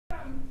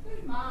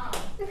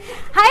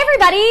Hi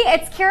everybody,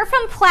 it's Kira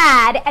from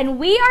Plaid, and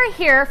we are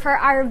here for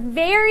our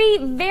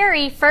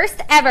very first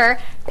ever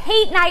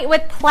paint night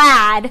with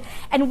Plaid.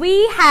 And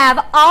we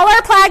have all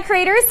our Plaid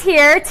creators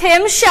here.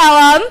 Tim, show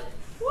them.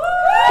 Woo!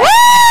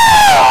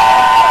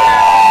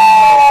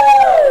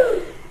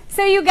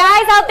 So you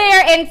guys out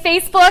there in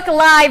Facebook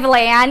Live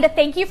land,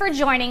 thank you for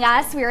joining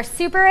us. We are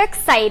super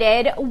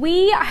excited.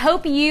 We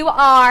hope you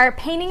are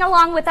painting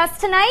along with us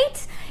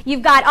tonight.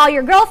 You've got all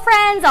your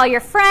girlfriends, all your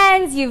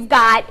friends, you've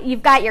got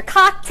your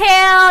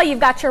cocktail,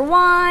 you've got your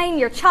wine,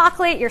 your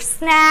chocolate, your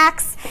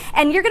snacks,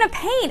 and you're going to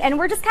paint, and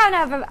we're just kind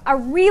of having a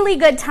really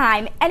good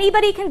time.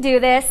 Anybody can do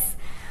this.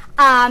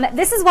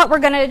 This is what we're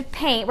going to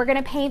paint. We're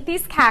going to paint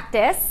these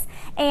cactus,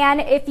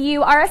 and if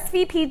you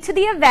RSVP'd to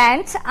the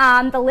event,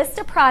 the list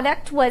of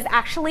product was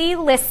actually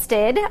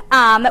listed,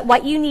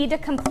 what you need to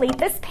complete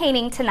this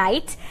painting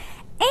tonight.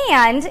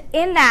 And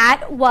in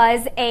that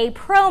was a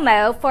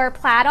promo for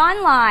Plaid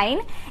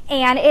Online,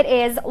 and it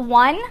is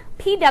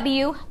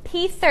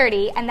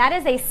 1PWP30, and that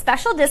is a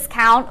special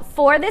discount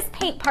for this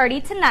paint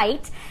party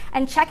tonight.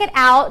 And check it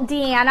out.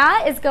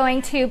 Deanna is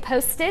going to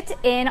post it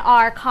in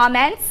our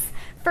comments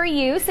for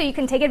you, so you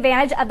can take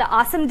advantage of the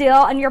awesome deal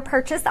on your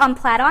purchase on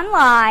Plaid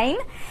Online.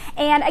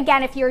 And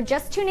again, if you're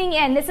just tuning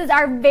in, this is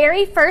our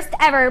very first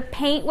ever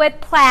Paint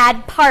with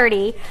Plaid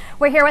party.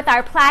 We're here with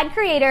our Plaid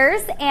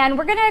creators, and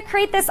we're gonna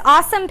create this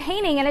awesome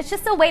painting, and it's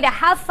just a way to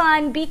have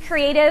fun, be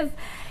creative.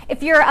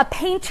 If you're a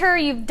painter,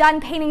 you've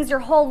done paintings your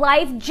whole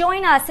life,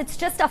 join us. It's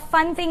just a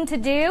fun thing to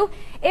do.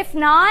 If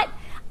not,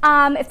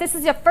 if this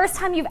is the first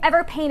time you've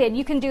ever painted,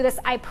 you can do this,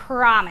 I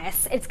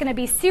promise. It's going to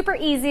be super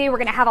easy. We're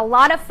going to have a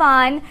lot of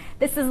fun.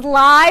 This is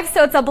live,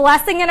 so it's a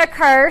blessing and a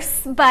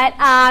curse, but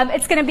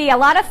it's going to be a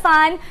lot of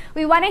fun.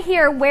 We want to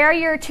hear where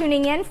you're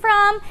tuning in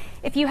from.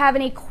 If you have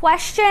any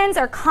questions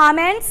or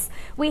comments,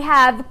 we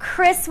have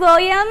Chris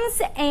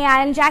Williams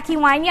and Jackie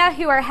Wanya,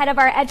 who are head of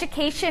our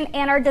education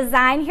and our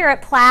design here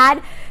at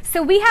Plaid.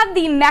 So we have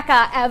the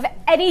mecca of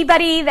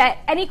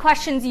any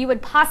questions you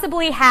would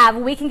possibly have,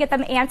 we can get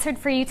them answered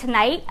for you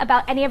tonight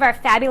about any of our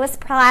fabulous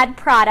Plaid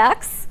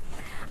products.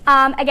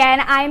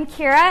 Again, I'm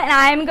Kira, and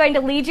I'm going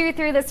to lead you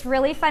through this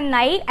really fun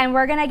night, and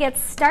we're going to get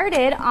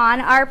started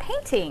on our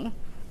painting.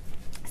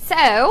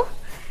 So,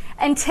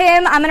 and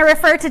Tim, I'm going to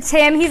refer to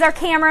Tim. He's our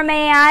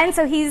cameraman,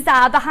 so he's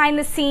behind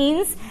the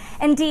scenes.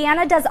 And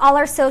Deanna does all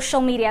our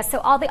social media, so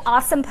all the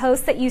awesome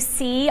posts that you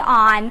see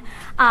on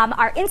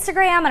our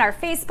Instagram and our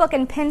Facebook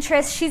and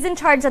Pinterest, she's in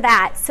charge of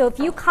that. So if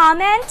you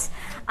comment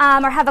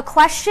or have a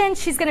question,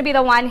 she's going to be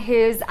the one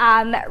who's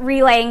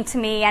relaying to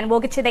me, and we'll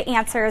get you the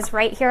answers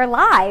right here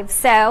live.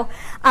 So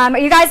are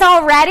you guys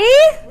all ready?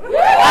 All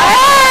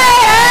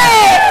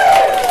right.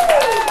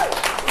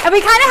 And we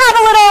kind of have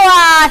a little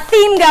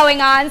theme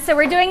going on. So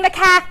we're doing the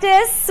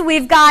cactus.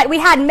 We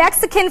had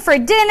Mexican for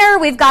dinner.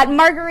 We've got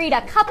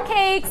margarita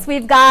cupcakes.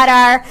 We've got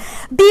our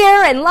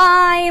beer and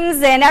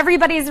limes, and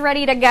everybody's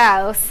ready to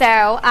go.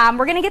 So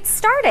we're going to get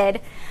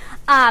started.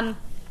 And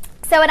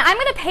I'm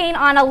going to paint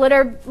on a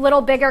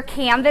little bigger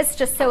canvas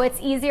just so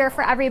it's easier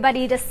for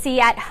everybody to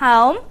see at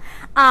home.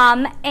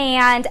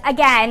 And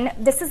again,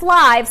 this is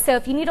live, so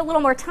if you need a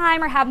little more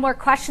time or have more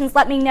questions,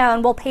 let me know,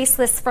 and we'll paste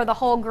this for the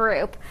whole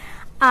group.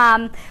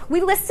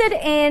 We listed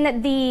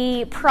in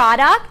the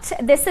product,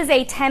 this is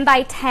a 10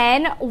 by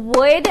 10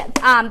 wood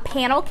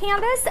panel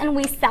canvas, and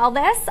we sell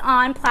this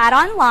on Plaid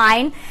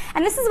Online.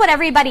 And this is what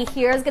everybody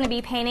here is going to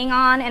be painting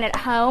on and at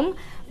home.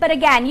 But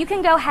again, you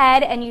can go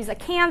ahead and use a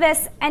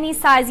canvas any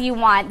size you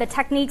want. The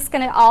technique's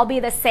going to all be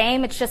the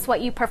same. It's just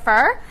what you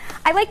prefer.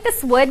 I like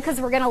this wood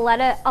because we're going to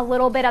let a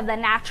little bit of the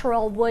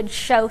natural wood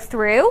show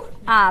through.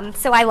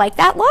 So I like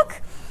that look.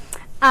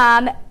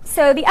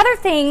 So the other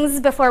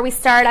things before we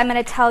start, I'm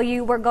going to tell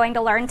you we're going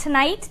to learn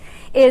tonight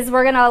is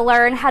we're going to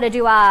learn how to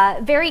do a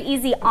very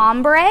easy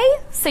ombre.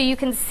 So you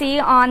can see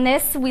on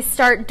this, we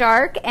start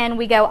dark and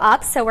we go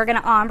up. So we're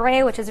going to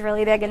ombre, which is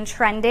really big and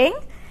trending.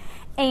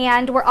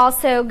 And we're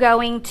also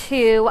going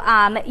to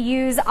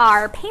use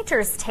our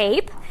painter's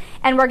tape,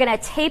 and we're going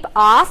to tape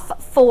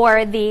off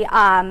for the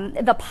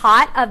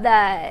pot of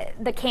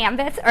the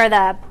canvas or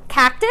the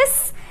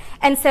cactus.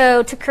 And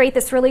so to create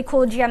this really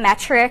cool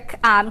geometric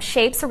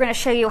shape, so we're going to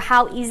show you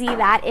how easy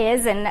that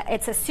is, and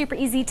it's a super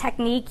easy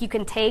technique you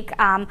can take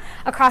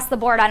across the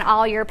board on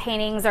all your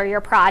paintings or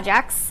your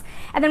projects.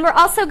 And then we're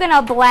also going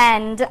to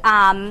blend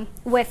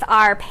with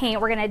our paint.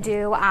 We're going to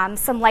do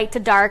some light to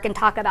dark and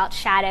talk about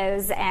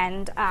shadows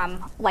and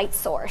light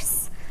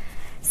source.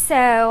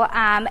 So,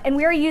 and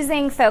we're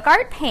using folk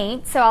art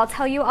paint, so I'll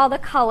tell you all the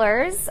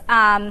colors.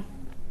 And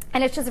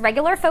it's just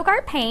regular folk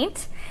art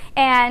paint.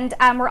 And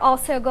we're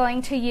also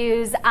going to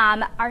use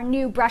our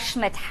new brush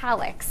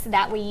metallics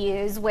that we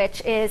use,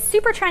 which is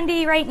super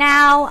trendy right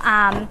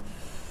now.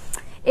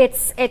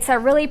 It's a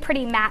really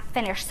pretty matte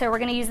finish, so we're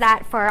going to use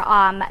that for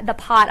the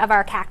pot of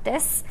our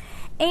cactus.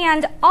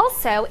 And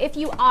also, if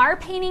you are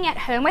painting at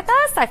home with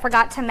us, I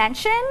forgot to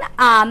mention,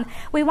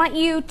 we want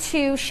you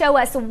to show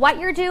us what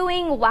you're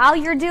doing while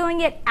you're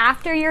doing it,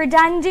 after you're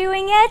done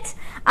doing it.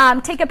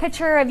 Take a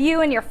picture of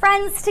you and your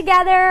friends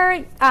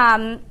together.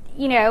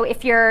 You know,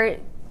 if you're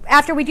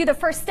after we do the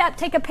first step,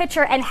 take a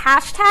picture and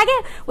hashtag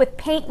it with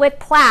Paint with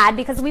Plaid,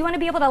 because we want to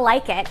be able to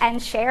like it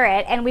and share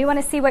it, and we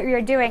want to see what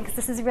you're doing because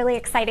this is really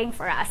exciting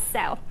for us.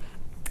 So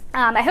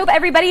I hope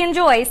everybody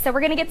enjoys. So we're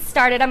going to get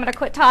started. I'm going to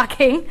quit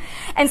talking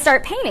and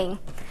start painting.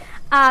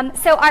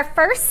 So our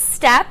first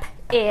step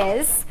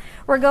is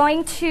we're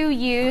going to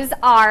use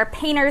our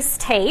painter's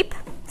tape.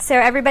 So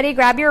everybody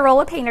grab your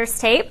roll of painter's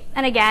tape.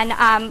 And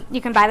again,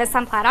 you can buy this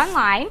on Plaid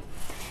online.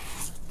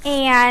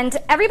 And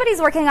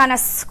everybody's working on a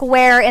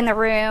square in the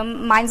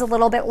room. Mine's a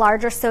little bit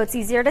larger, so it's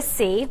easier to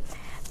see.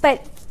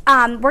 But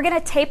we're going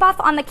to tape off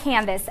on the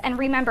canvas. And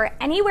remember,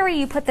 anywhere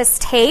you put this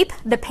tape,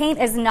 the paint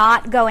is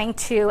not going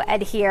to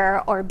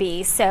adhere or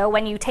be. So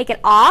when you take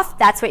it off,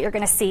 that's what you're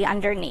going to see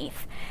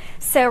underneath.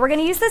 So we're going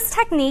to use this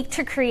technique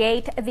to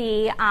create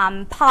the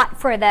pot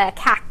for the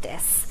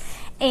cactus.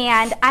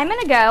 And I'm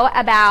going to go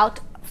about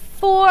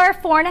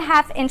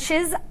 4.5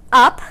 inches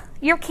up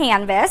your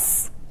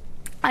canvas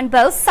on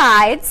both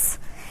sides,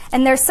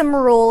 and there's some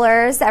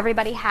rulers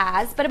everybody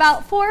has, but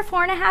about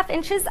 4.5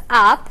 inches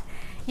up.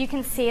 You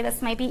can see,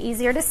 this might be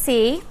easier to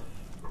see.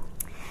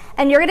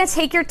 And you're going to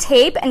take your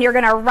tape and you're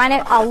going to run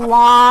it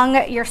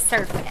along your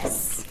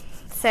surface.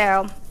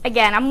 So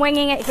again, I'm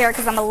winging it here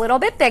because I'm a little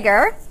bit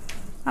bigger.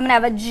 I'm going to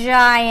have a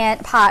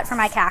giant pot for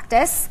my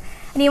cactus.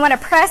 And you want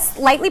to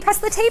lightly press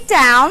the tape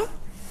down.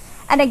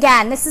 And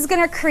again, this is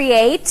going to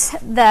create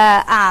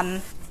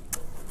the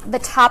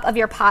top of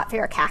your pot for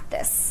your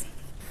cactus.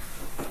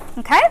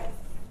 Okay?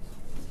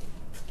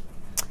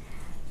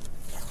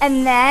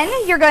 And then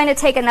you're going to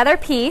take another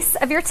piece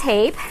of your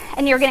tape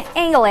and you're going to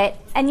angle it.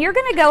 And you're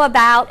going to go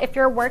about, if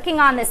you're working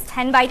on this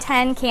 10 by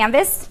 10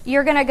 canvas,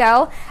 you're going to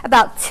go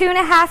about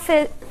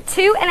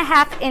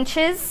 2.5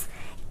 inches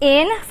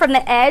in from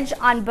the edge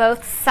on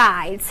both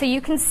sides. So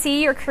you can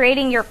see you're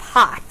creating your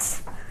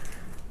pot.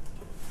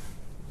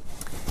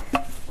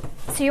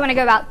 So you want to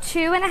go about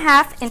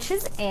 2.5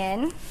 inches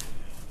in.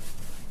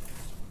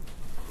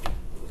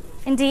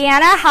 And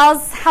Deanna,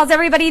 how's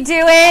everybody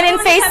doing in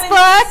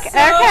Facebook? Okay.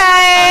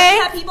 We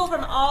have people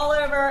from all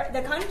over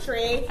the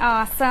country.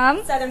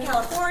 Awesome. Southern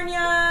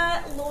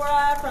California,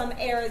 Laura from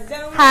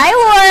Arizona. Hi,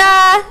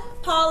 Laura.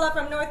 Paula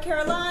from North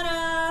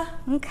Carolina.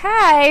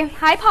 Okay.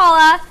 Hi,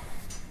 Paula.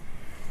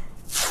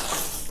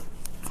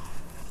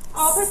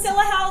 Oh,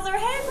 Priscilla Hauser.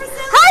 Hey,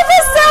 Priscilla. Hi,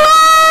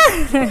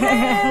 Priscilla.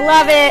 Hey.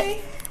 Love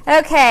it.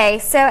 Okay,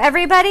 so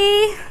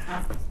everybody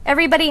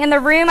in the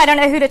room, I don't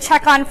know who to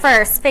check on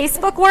first,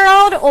 Facebook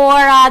world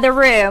or the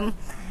room.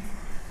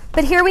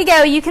 But here we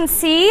go. You can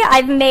see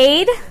I've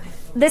made,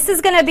 this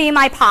is going to be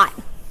my pot.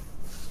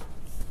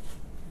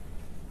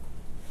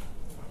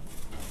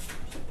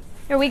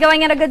 Are we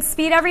going at a good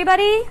speed,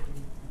 everybody?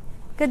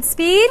 Good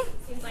speed?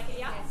 Seems like it,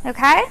 yeah.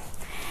 Okay.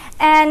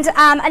 And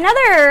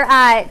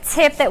another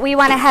tip that we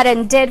went ahead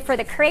and did for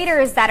the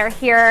creators that are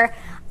here,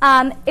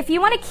 if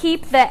you want to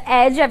keep the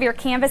edge of your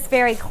canvas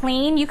very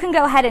clean, you can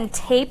go ahead and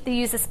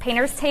use this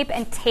painter's tape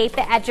and tape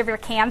the edge of your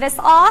canvas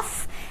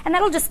off, and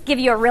that'll just give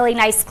you a really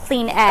nice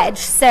clean edge.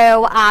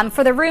 So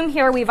for the room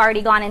here, we've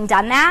already gone and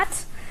done that.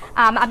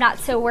 I'm not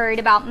so worried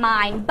about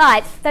mine,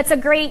 but that's a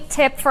great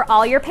tip for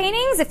all your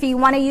paintings. If you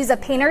want to use a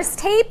painter's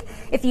tape,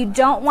 if you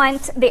don't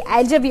want the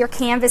edge of your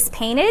canvas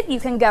painted,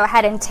 you can go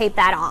ahead and tape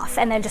that off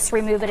and then just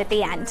remove it at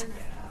the end.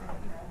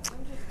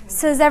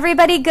 So is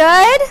everybody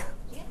good?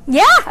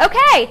 Yeah,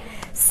 okay.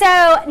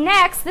 So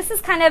next, this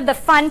is kind of the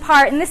fun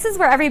part, and this is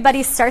where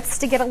everybody starts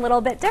to get a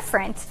little bit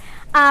different.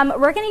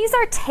 We're going to use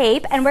our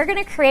tape, and we're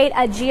going to create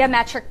a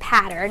geometric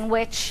pattern,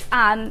 which,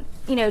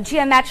 you know,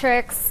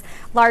 geometrics,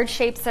 large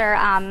shapes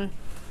are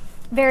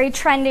very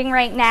trending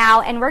right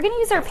now, and we're going to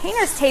use our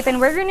painter's tape, and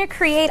we're going to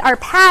create our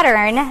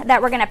pattern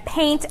that we're going to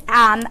paint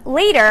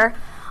later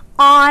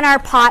on our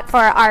pot for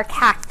our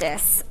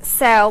cactus.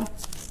 So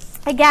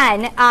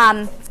again,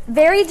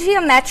 very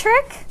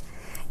geometric.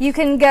 You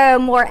can go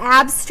more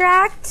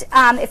abstract.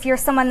 If you're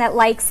someone that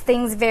likes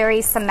things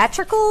very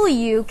symmetrical,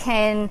 you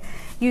can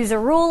use a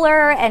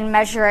ruler and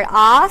measure it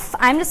off.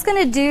 I'm just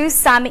going to do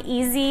some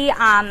easy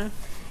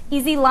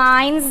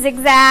lines,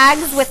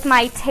 zigzags with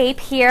my tape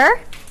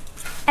here.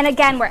 And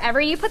again, wherever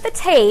you put the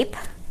tape,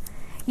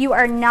 you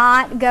are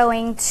not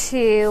going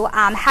to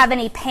have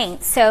any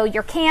paint. So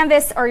your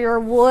canvas or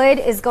your wood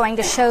is going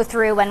to show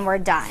through when we're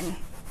done.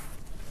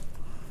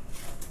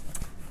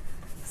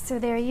 So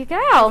there you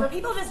go. For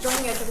people just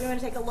joining us, if we want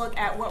to take a look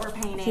at what we're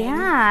painting,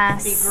 yeah.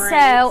 it'd be great.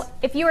 So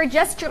if you are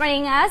just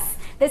joining us,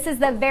 this is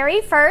the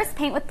very first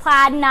Paint with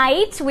Plaid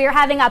night. We're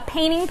having a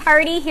painting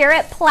party here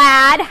at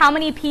Plaid. How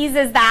many P's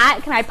is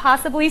that? Can I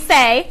possibly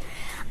say?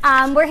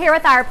 We're here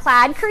with our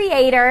Plaid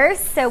Creators.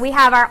 So we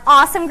have our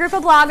awesome group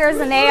of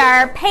bloggers, and they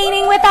are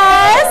painting with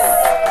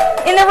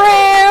us in the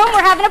room.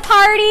 We're having a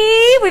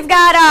party. We've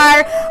got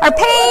our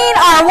paint,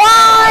 our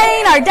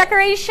wine, our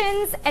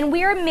decorations, and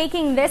we are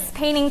making this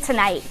painting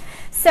tonight.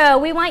 So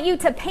we want you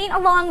to paint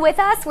along with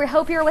us. We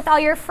hope you're with all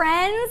your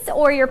friends,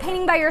 or you're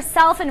painting by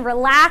yourself and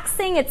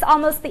relaxing. It's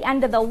almost the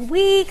end of the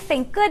week,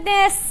 thank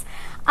goodness.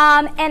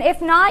 And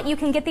if not, you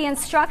can get the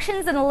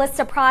instructions and a list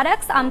of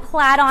products on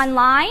Plaid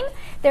Online.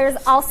 There's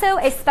also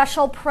a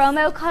special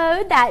promo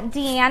code that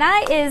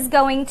Deanna is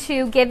going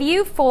to give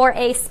you for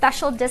a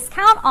special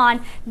discount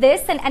on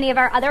this and any of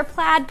our other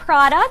Plaid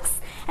products.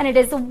 And it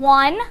is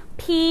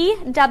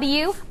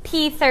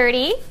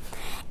 1PWP30.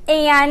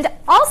 And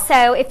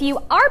also, if you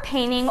are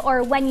painting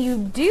or when you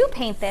do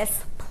paint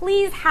this,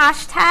 please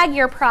hashtag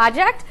your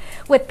project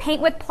with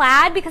Paint with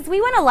Plaid because we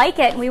want to like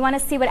it and we want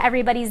to see what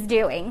everybody's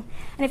doing.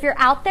 And if you're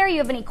out there, you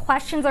have any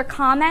questions or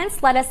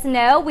comments, let us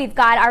know. We've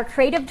got our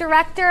creative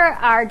director,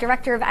 our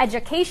director of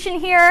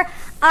education here.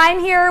 I'm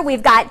here.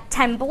 We've got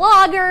 10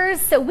 bloggers,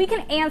 so we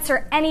can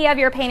answer any of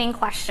your painting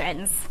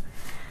questions.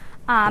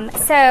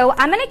 So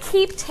I'm going to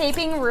keep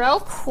taping real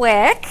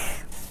quick.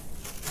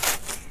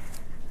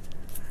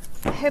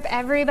 I hope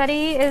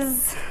everybody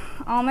is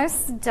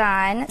almost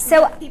done.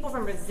 So people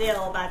from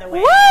Brazil, by the way.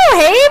 Woo!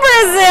 Hey,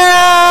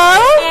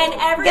 Brazil! And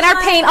everyone get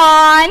our paint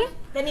on.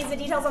 That needs the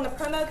details on the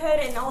promo code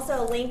and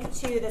also a link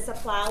to the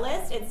supply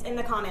list. It's in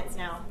the comments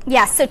now.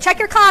 Yes, so check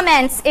your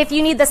comments if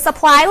you need the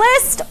supply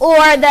list or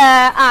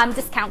the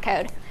discount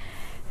code.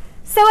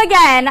 So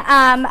again,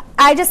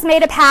 I just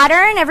made a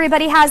pattern.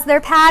 Everybody has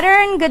their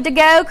pattern. Good to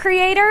go,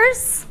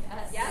 creators?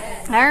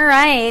 Yes. All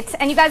right.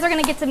 And you guys are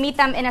going to get to meet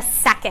them in a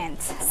second.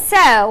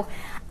 So,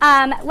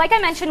 like I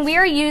mentioned, we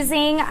are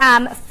using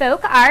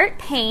folk art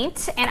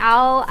paint, and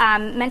I'll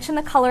mention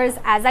the colors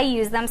as I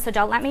use them, so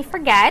don't let me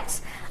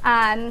forget.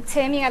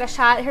 Tim, you got a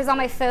shot. Here's all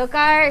my folk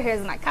art.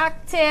 Here's my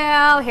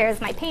cocktail. Here's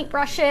my paint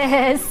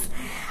brushes.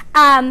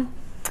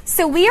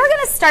 So we are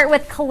going to start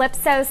with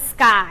Calypso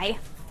Sky.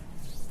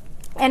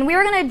 And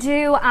we're going to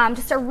do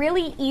just a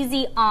really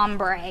easy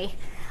ombre.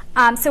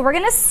 So we're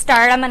going to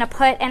start, I'm going to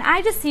put, and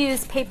I just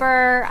use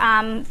paper,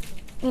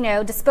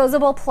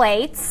 disposable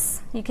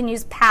plates. You can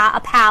use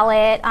a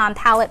palette,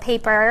 palette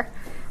paper,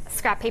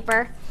 scrap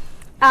paper.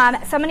 So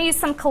I'm going to use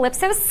some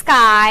Calypso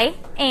Sky,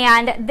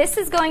 and this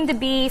is going to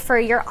be for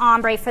your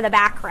ombre for the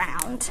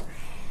background.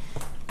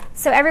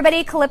 So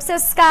everybody, Calypso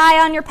Sky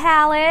on your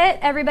palette,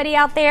 everybody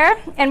out there.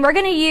 And we're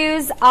going to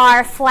use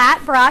our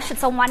flat brush.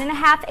 It's a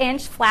 1.5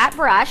 inch flat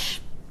brush.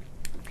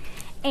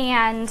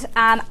 And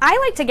I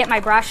like to get my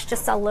brush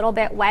just a little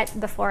bit wet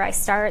before I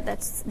start.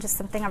 That's just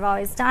something I've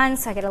always done,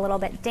 so I get a little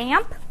bit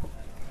damp.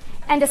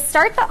 And to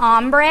start the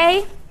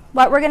ombre,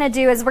 what we're going to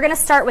do is we're going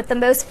to start with the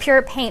most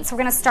pure paint. So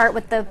we're going to start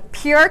with the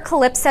pure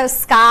Calypso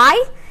Sky,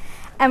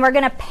 and we're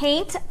going to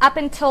paint up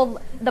until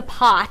the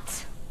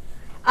pot.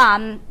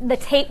 The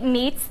tape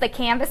meets the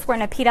canvas. We're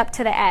going to paint up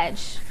to the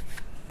edge.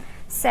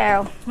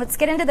 So let's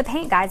get into the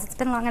paint, guys. It's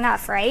been long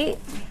enough, right?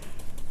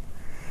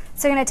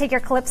 So you're going to take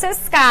your Calypso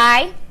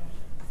Sky,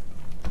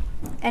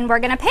 and we're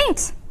going to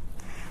paint.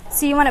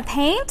 So you want to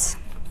paint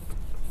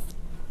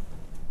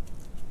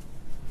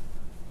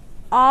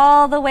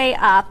all the way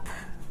up.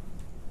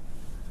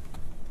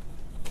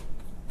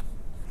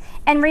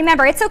 And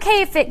remember, it's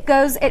okay if it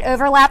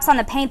overlaps on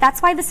the paint.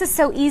 That's why this is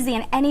so easy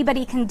and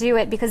anybody can do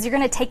it, because you're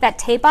going to take that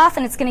tape off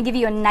and it's going to give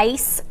you a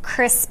nice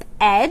crisp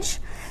edge,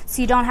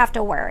 so you don't have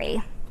to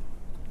worry.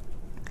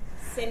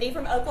 Cindy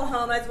from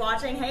Oklahoma is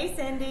watching. Hey,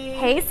 Cindy.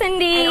 Hey,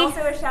 Cindy. And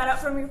also a shout out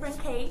from your friend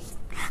Kate.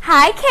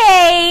 Hi,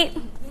 Kate.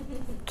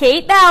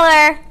 Kate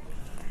Beller.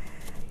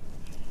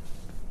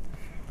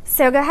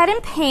 So go ahead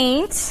and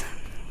paint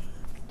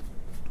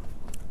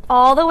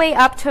all the way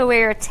up to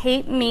where your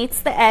tape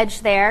meets the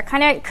edge there.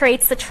 Kind of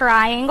creates the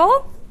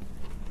triangle.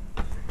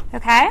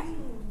 Okay?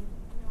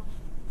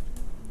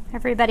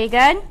 Everybody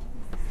good?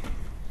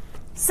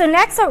 So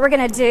next what we're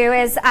going to do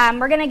is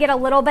we're going to get a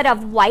little bit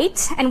of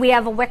white, and we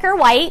have a wicker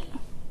white.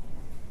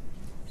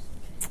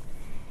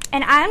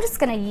 And I'm just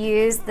going to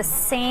use the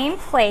same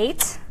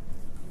plate.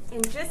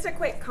 And just a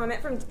quick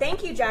comment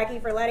thank you, Jackie,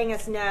 for letting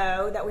us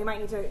know that we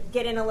might need to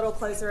get in a little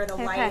closer. The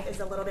light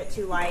is a little bit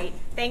too light.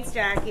 Thanks,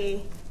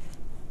 Jackie.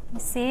 You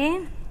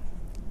see?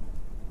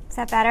 Is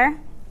that better?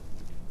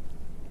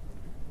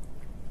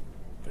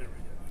 There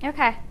we go.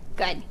 Okay,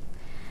 good.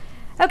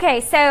 Okay,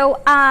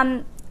 so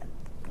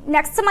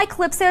next to my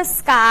Calypso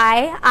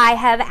Sky, I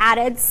have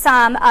added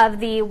some of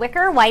the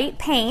wicker white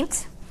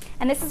paint,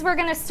 and this is where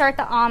we're going to start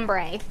the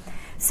ombre.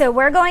 So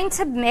we're going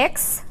to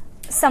mix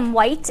some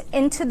white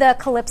into the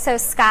Calypso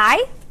Sky,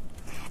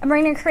 and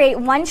we're going to create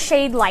one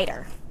shade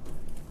lighter.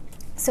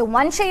 So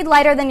one shade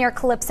lighter than your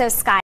Calypso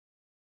Sky.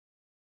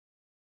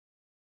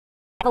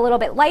 A little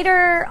bit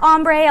lighter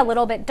ombre, a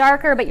little bit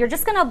darker, but you're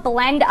just going to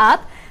blend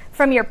up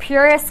from your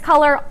purest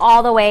color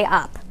all the way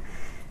up.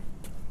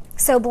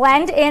 So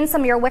blend in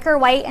some of your wicker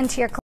white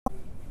into your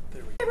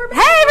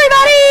Hey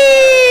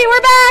everybody!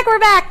 We're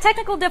back!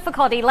 Technical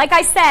difficulty. Like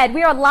I said,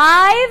 we are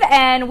live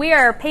and we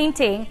are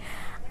painting.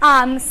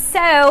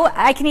 So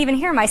I can even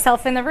hear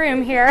myself in the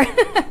room here.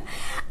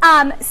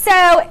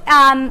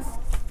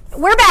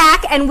 We're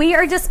back and we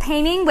are just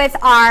painting with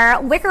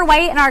our wicker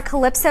white and our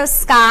Calypso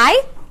Sky.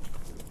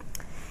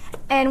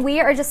 And we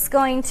are just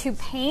going to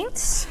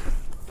paint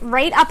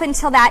right up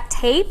until that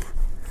tape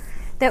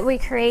that we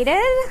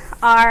created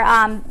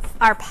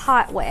our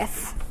pot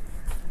with.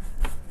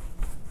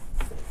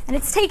 And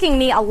it's taking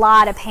me a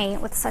lot of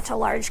paint with such a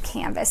large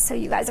canvas, so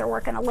you guys are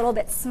working a little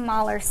bit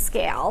smaller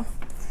scale.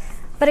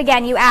 But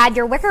again, you add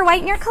your wicker white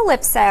and your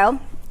Calypso.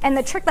 And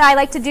the trick that I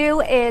like to do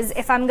is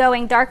if I'm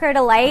going darker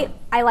to light,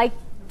 I like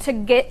to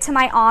get to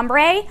my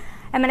ombre.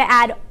 I'm going to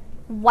add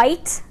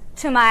white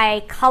to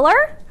my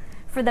color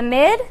for the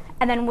mid,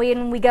 and then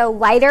when we go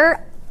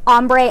lighter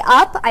ombre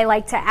up, I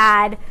like to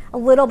add a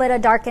little bit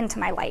of dark into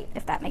my light,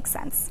 if that makes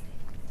sense.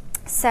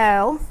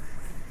 So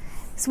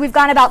we've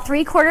gone about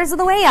 3/4 of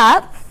the way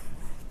up.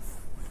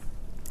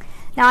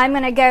 Now I'm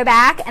going to go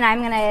back and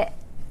I'm going to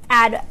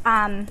add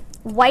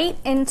white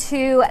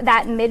into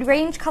that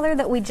mid-range color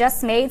that we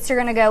just made, so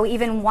you're going to go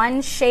even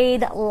one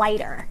shade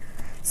lighter.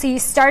 So you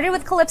started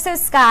with Calypso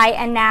Sky,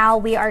 and now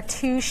we are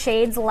 2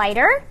 shades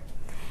lighter.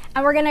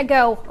 And we're going to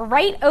go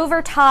right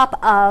over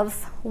top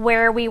of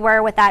where we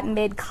were with that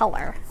mid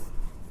color.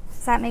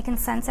 Is that making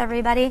sense,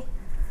 everybody?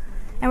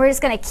 And we're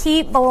just going to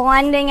keep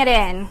blending it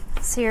in.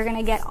 So you're going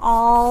to get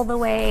all the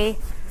way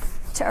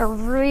to a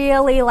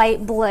really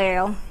light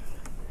blue.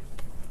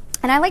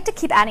 And I like to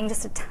keep adding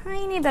just a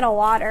tiny bit of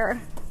water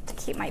to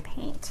keep my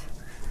paint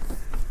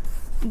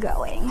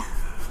going.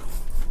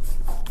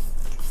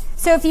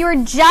 So if you were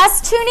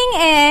just tuning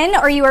in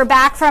or you were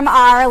back from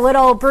our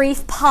little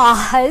brief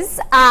pause,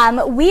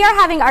 we are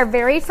having our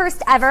very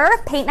first ever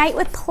paint night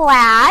with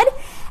Plaid.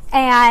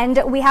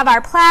 And we have our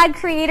Plaid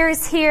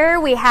Creators here.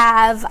 We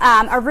have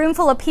a room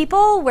full of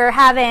people. We're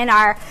having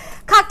our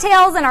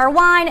cocktails and our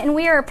wine, and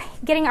we are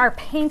getting our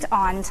paint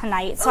on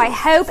tonight. So I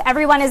hope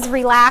everyone is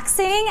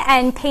relaxing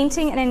and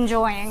painting and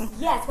enjoying.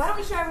 Yes, why don't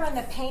we show everyone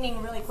the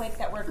painting really quick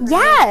that we're creating?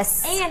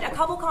 Yes. And a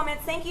couple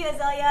comments. Thank you,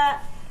 Azalea.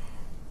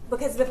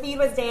 Because the feed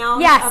was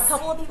down, yes. A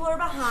couple of people are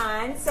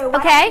behind. So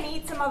why don't we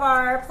meet some of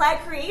our Plaid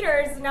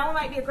Creators? Now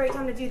might be a great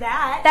time to do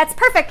that. That's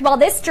perfect. While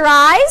this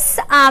dries,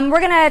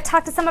 we're going to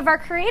talk to some of our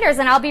creators,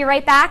 and I'll be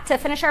right back to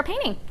finish our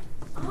painting.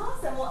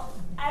 Awesome. Well,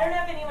 I don't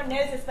know if anyone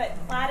knows this, but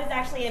Plaid is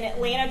actually in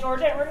Atlanta,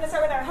 Georgia, and we're going to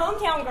start with our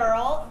hometown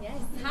girl, yes.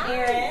 Hi.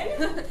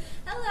 Erin.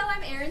 Hello,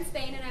 I'm Erin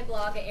Spain, and I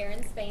blog at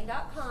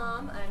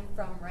erinspain.com. I'm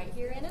from right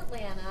here in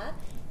Atlanta,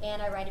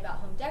 and I write about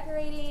home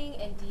decorating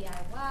and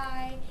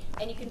DIY.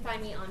 And you can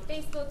find me on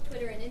Facebook,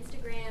 Twitter, and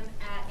Instagram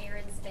at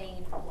Erin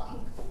Spain Blog.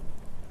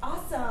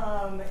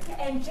 Awesome.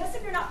 And just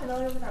if you're not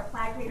familiar with our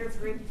Plaid Creators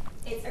group,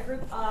 it's a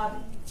group of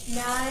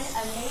 9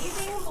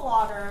 amazing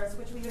bloggers,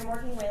 which we've been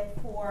working with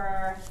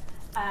for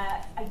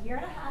a year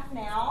and a half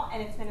now,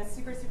 and it's been a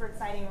super, super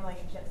exciting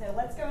relationship. So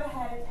let's go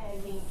ahead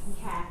and meet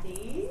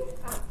Kathy.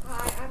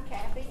 Hi, I'm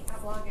Kathy. I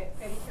blog at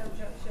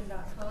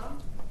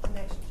petticoatjunction.com.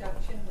 Next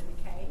junction with a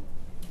K.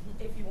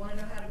 If you want to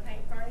know how to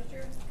paint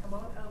furniture, come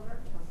on over.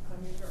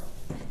 I'm your girl.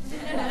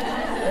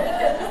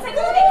 Let's take a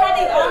look at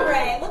Kathy's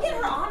ombre. Look at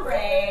her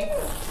ombre.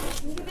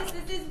 Look at this.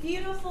 This is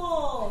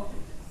beautiful.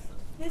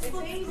 This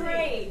looks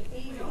great.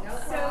 Easy.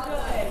 So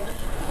good.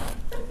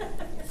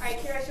 All right,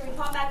 Kira, should we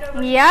pop back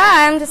over? Yeah,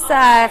 I'm just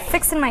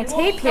fixing my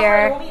tape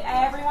here. We'll meet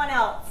everyone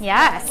else.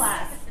 Yes. In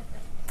class.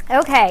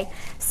 Okay,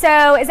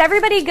 so is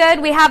everybody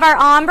good? We have our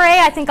ombre,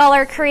 I think all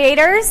our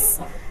creators.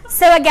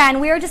 So again,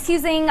 we are just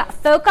using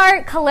Folk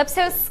Art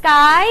Calypso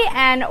Sky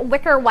and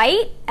Wicker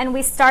White, and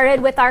we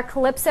started with our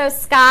Calypso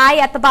Sky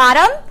at the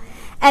bottom,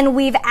 and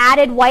we've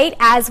added white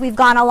as we've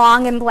gone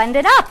along and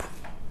blended up.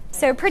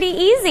 So pretty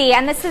easy,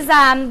 and this is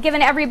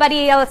giving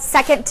everybody a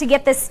second to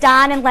get this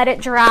done and let it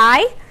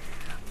dry.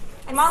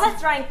 And while that's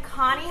drying,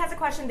 Connie has a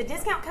question. The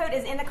discount code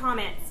is in the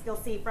comments. You'll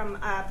see from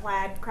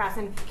Plaid Crafts.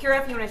 And Kira,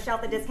 if you want to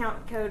shout the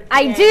discount code.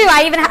 I do.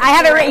 I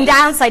have it written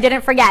down so I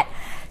didn't forget.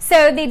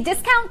 So the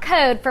discount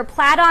code for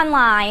Plaid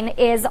Online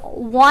is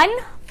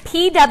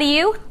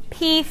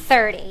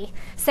 1PWP30.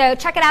 So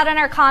check it out in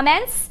our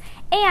comments.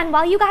 And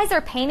while you guys are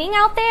painting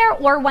out there,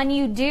 or when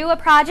you do a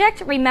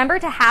project, remember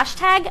to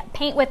hashtag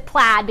paint with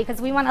Plaid,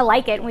 because we want to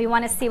like it and we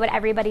want to see what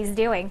everybody's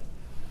doing.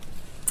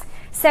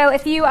 So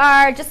if you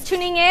are just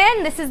tuning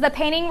in, this is the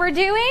painting we're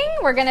doing.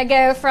 We're going to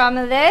go from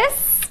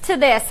this to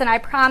this, and I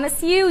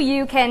promise you,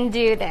 you can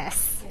do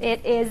this.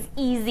 It is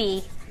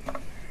easy.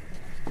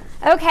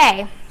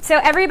 Okay, so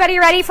everybody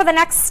ready for the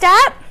next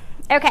step?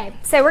 Okay,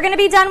 so we're going to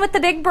be done with the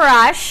big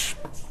brush.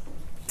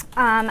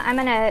 I'm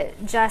going to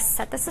just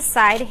set this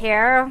aside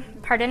here.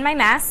 Pardon my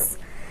mess.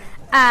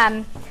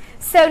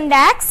 So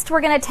next,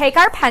 we're going to take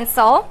our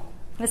pencil.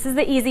 This is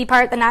the easy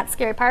part, the not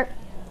scary part.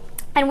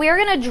 And we're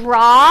going to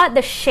draw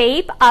the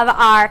shape of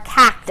our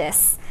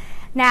cactus.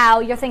 Now,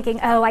 you're thinking,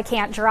 oh, I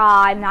can't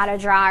draw. I'm not a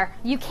drawer.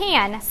 You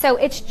can. So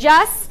it's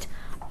just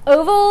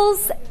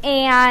ovals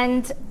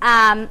and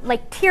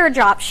like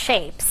teardrop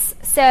shapes.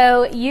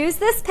 So use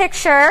this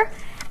picture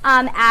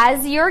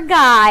as your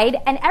guide.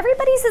 And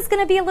everybody's is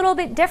going to be a little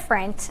bit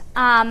different.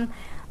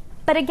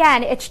 But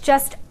again, it's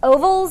just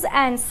ovals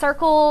and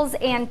circles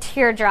and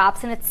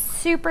teardrops. And it's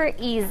super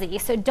easy.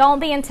 So don't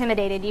be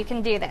intimidated. You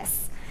can do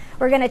this.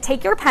 We're going to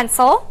take your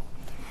pencil,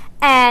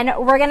 and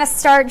we're going to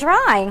start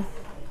drawing.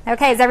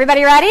 Okay, is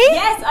everybody ready?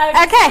 Yes,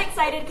 I'm so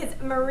excited because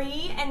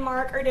Marie and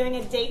Mark are doing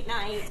a date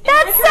night.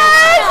 That's so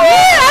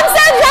cute! I'm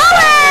so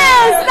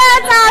jealous!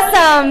 That's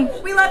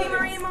awesome! We love you,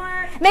 Marie and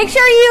Mark. Make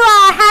sure you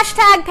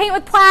hashtag paint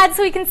with plaid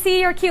so we can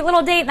see your cute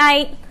little date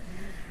night.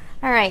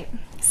 All right,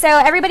 so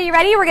everybody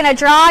ready? We're gonna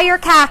draw your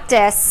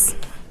cactus.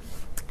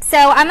 So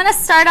I'm gonna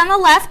start on the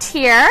left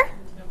here.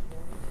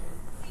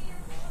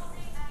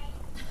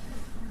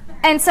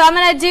 And so I'm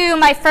going to do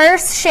my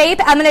first shape.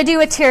 I'm going to do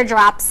a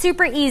teardrop.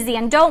 Super easy.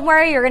 And don't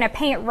worry, you're going to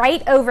paint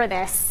right over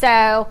this.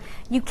 So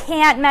you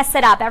can't mess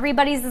it up.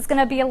 Everybody's is going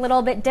to be a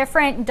little bit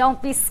different.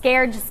 Don't be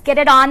scared. Just get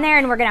it on there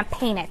and we're going to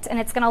paint it. And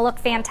it's going to look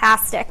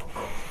fantastic.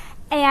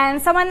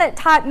 And someone that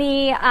taught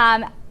me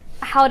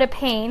how to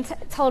paint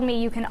told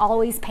me you can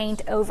always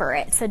paint over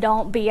it. So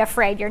don't be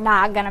afraid. You're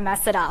not going to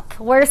mess it up.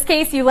 Worst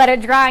case, you let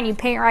it dry and you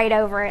paint right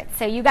over it.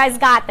 So you guys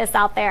got this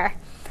out there.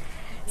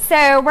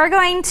 So we're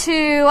going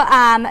to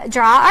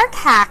draw our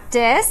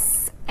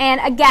cactus, and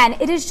again,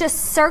 it is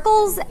just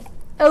circles,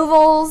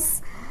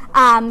 ovals,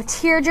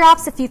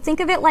 teardrops. If you think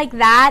of it like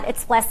that,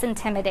 it's less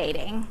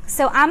intimidating.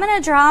 So I'm going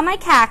to draw my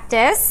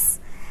cactus,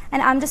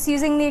 and I'm just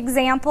using the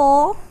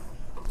example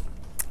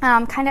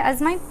kind of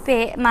as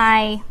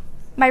my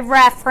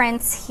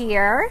reference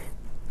here.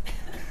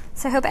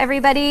 So I hope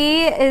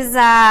everybody is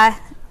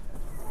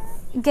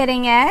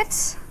getting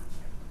it.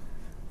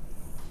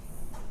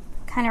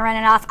 Kind of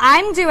running off.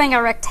 I'm doing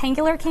a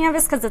rectangular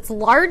canvas because it's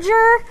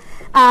larger.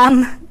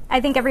 I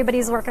think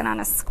everybody's working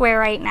on a square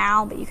right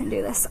now, but you can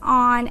do this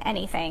on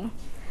anything.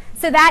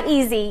 So that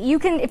easy.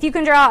 If you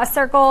can draw a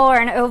circle or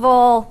an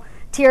oval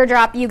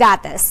teardrop, you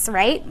got this,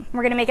 right?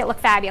 We're going to make it look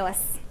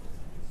fabulous.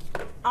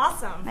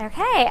 Awesome.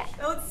 Okay.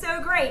 That looks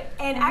so great.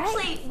 And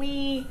actually,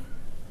 we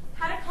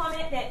had a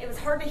comment that it was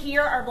hard to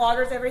hear our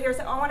bloggers over here,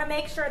 so I want to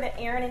make sure that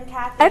Erin and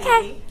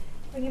Kathy,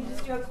 we can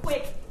just do a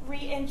quick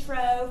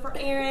re-intro for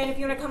Erin. If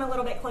you want to come a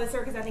little bit closer,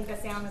 because I think the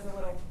sound is a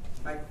little...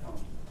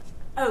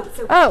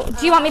 Oh,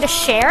 do you want me to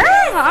share? All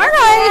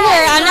right,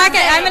 here.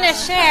 I'm gonna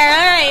share.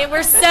 All right,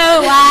 we're so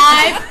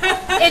live.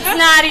 It's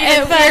not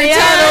even funny.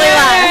 Totally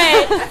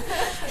live.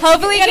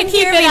 Hopefully you can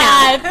keep it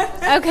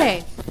live.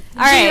 Okay.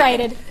 All right.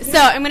 G-rated. So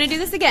I'm going to do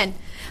this again.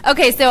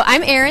 Okay, so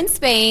I'm Erin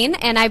Spain,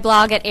 and I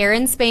blog at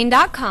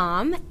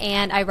erinspain.com,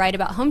 and I write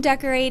about home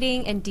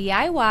decorating and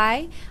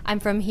DIY. I'm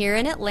from here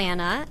in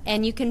Atlanta,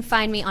 and you can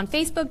find me on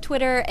Facebook,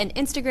 Twitter, and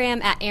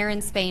Instagram at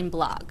Erin Spain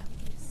Blog.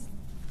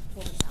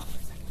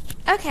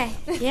 Okay.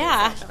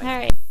 Yeah. All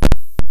right.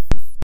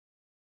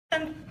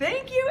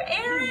 Thank you,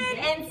 Erin.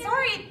 And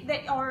sorry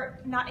that you're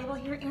not able to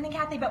hear Erin and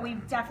Kathy, but we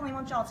definitely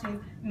want y'all to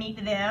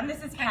meet them.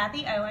 This is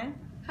Kathy Owen.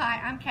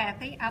 Hi, I'm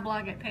Kathy. I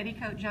blog at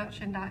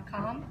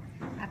petticoatjunction.com.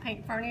 I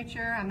paint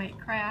furniture, I make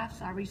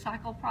crafts, I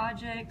recycle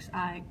projects,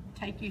 I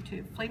take you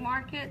to flea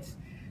markets.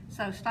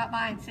 So stop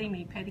by and see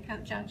me,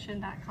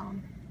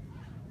 petticoatjunction.com.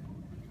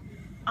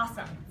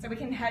 Awesome. So we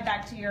can head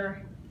back to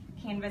your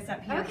canvas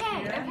up here.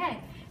 Okay.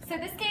 So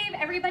this gave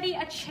everybody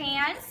a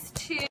chance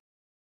to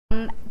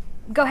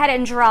go ahead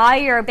and draw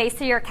your base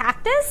of your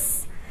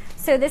cactus.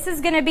 So this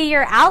is going to be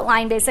your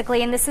outline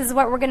basically, and this is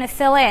what we're going to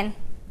fill in.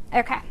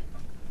 Okay.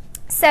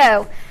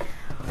 So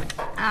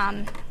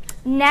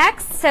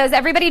next, so is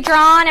everybody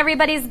drawn?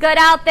 Everybody's good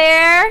out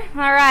there?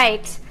 All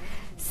right.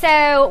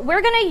 So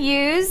we're going to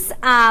use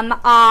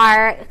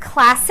our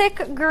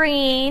classic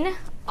green,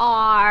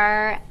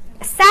 our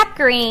sap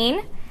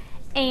green,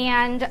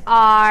 and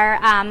our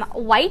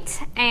white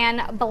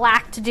and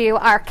black to do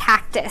our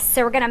cactus.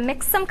 So we're going to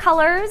mix some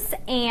colors,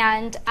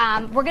 and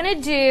we're going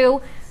to do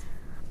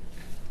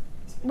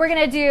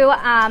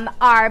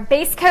our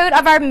base coat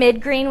of our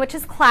mid green, which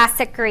is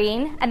classic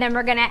green, and then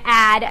we're going to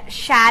add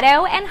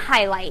shadow and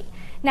highlight.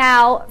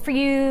 Now, for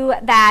you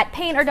that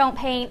paint or don't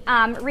paint,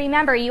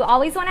 remember you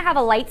always want to have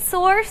a light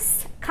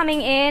source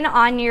coming in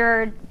on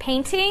your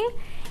painting,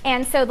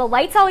 and so the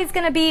light's always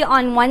going to be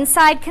on one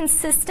side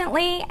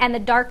consistently, and the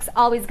dark's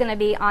always going to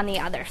be on the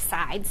other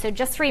side. So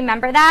just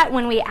remember that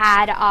when we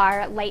add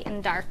our light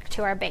and dark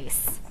to our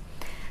base.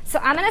 So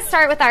I'm going to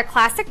start with our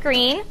classic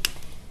green.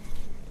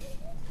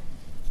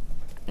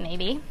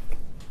 Maybe.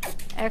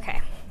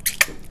 Okay.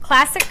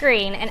 Classic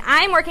green, and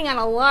I'm working on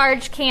a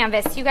large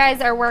canvas. You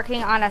guys are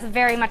working on a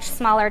very much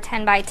smaller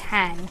 10 by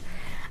 10.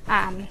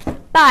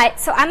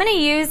 So I'm going to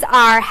use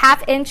our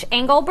 1/2 inch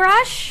angle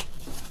brush,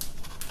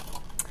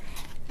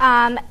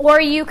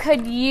 or you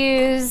could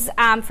use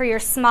for your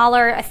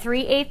smaller a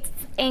 3/8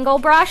 angle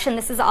brush, and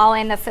this is all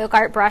in the Folk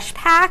Art brush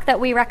pack that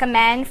we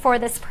recommend for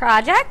this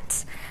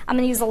project. I'm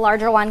going to use a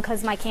larger one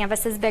because my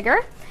canvas is bigger,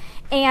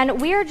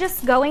 and we are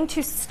just going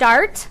to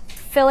start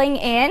filling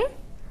in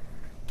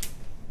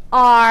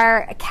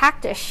our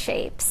cactus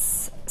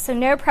shapes. So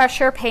no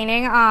pressure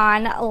painting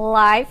on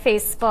live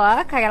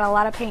Facebook. I got a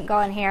lot of paint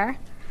going here.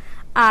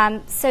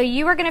 So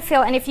you are going to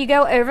fill, and if you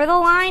go over the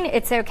line,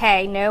 it's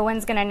okay. No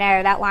one's going to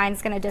know. That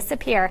line's going to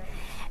disappear.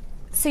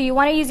 So you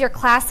want to use your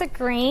classic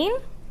green.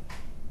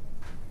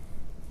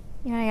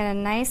 You're going to get a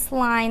nice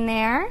line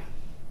there.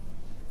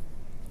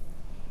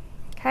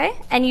 Okay,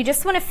 and you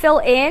just want to fill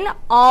in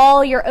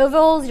all your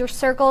ovals, your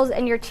circles,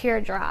 and your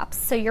teardrops.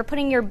 So you're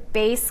putting your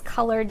base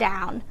color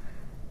down.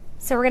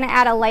 So we're going to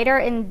add a lighter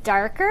and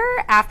darker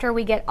after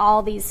we get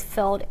all these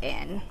filled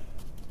in.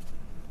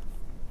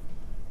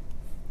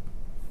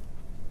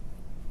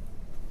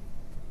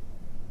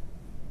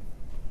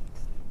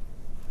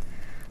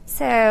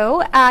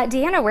 So,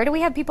 Deanna, where do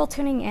we have people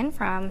tuning in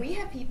from? We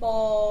have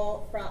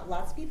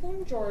lots of people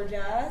from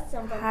Georgia,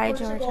 some from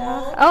Portugal.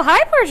 Georgia. Oh,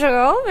 hi,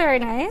 Portugal. Very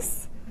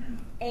nice.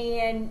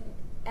 And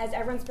as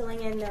everyone's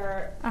filling in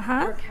their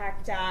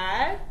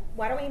cacti,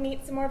 why don't we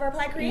meet some more of our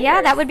Plaid Creators?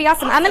 Yeah, that would be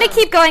awesome. I'm going to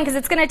keep going because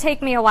it's going to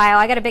take me a while.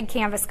 I got a big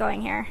canvas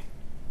going here.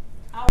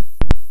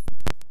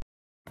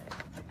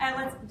 And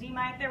let's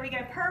D-mic. There we go.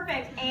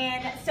 Perfect.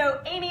 And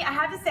so, Amy, I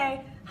have to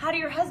say hi to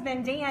your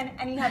husband, Dan,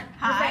 and you have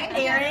Erin.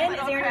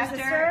 Is Erin your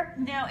sister?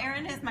 No,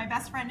 Erin is my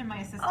best friend and my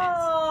assistant.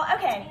 Oh,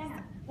 okay.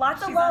 Yeah.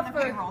 Lots of She's love on the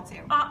payroll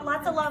too.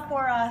 Lots of love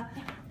for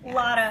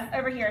Lotta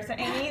over here. So,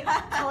 Amy,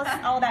 tell us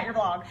all about your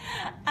blog.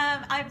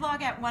 I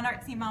blog at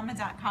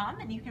oneartsyMama.com,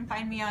 and you can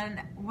find me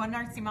on One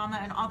Artsy Mama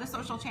and all the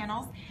social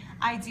channels.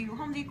 I do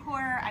home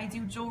decor, I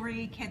do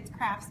jewelry, kids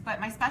crafts, but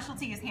my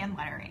specialty is hand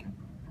lettering.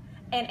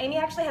 And Amy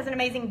actually has an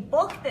amazing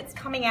book that's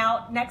coming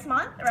out next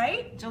month,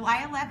 right?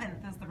 July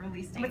 11th is the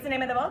release date. What's the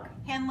name of the book?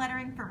 Hand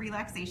Lettering for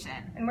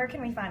Relaxation. And where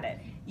can we find it?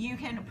 You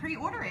can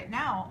pre-order it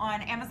now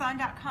on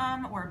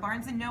Amazon.com or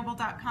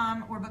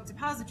BarnesandNoble.com or Book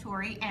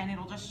Depository, and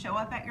it'll just show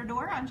up at your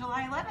door on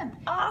July 11th.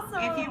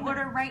 Awesome. If you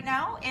order right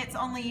now, it's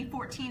only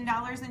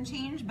 $14 and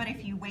change, but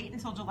if you wait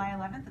until July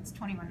 11th, it's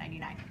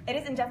 $21.99. It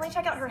is, and definitely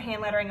check out her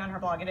hand lettering on her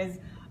blog. It is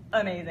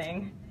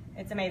amazing.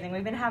 It's amazing.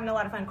 We've been having a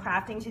lot of fun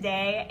crafting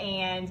today,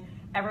 and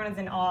everyone's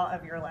in awe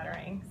of your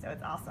lettering, so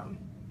it's awesome.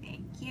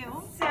 Thank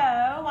you. So,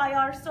 while y'all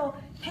are still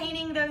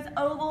painting those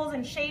ovals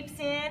and shapes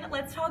in,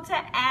 let's talk to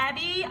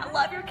Abby. I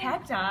love your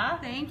cacti.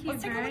 Thank you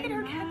Let's take a look at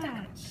her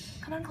cacti.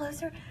 Come on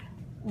closer.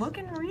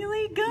 Looking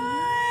really good.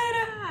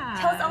 Yeah.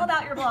 Tell us all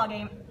about your blog,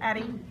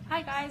 Abby.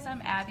 Hi guys,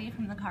 I'm Abby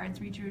from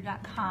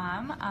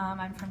thecardswedrew.com.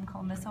 I'm from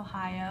Columbus,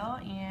 Ohio,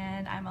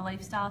 and I'm a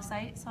lifestyle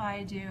site, so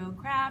I do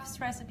crafts,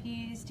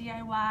 recipes,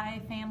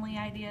 DIY, family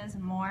ideas,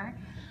 and more.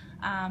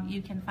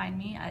 You can find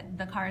me at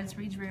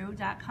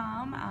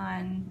thecardswedrew.com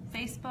on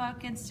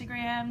Facebook,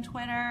 Instagram,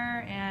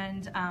 Twitter,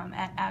 and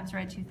at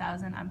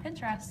absred2000 on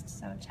Pinterest,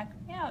 so check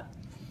me out.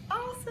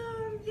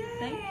 Awesome, yay.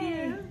 Thank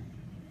you.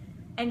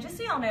 And just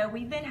so y'all know,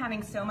 we've been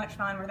having so much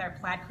fun with our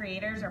Plaid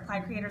Creators. Our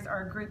Plaid Creators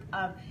are a group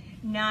of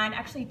 9,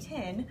 actually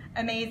 10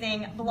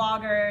 amazing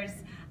bloggers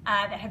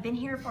that have been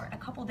here for a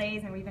couple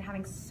days, and we've been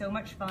having so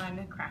much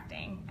fun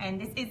crafting.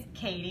 And this is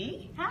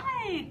Katie.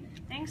 Hi,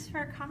 thanks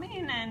for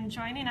coming and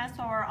joining us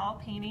while we're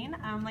all painting.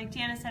 Like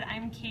Deanna said,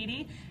 I'm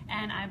Katie,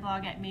 and I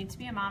blog at Made to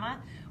Be a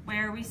Mama,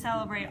 where we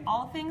celebrate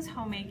all things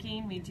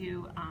homemaking. We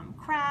do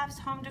crafts,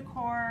 home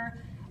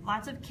decor,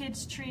 lots of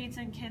kids treats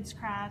and kids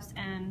crafts,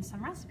 and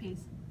some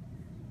recipes.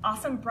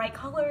 Awesome bright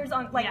colors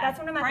on, like, that's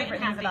one of my bright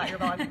favorite and things about your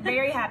blog.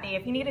 Very happy.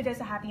 If you need a dose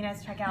of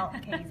happiness, check out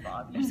Katie's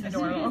blog. It's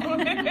adorable.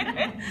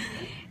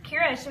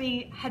 Kira, should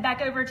we head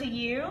back over to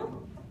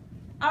you?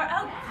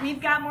 Oh, we've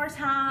got more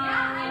time.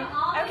 Yeah, I'm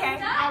almost okay.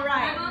 done. All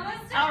right. I'm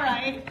almost done. All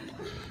right.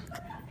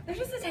 There's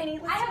just a tiny.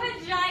 I have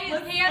a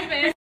giant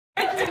canvas.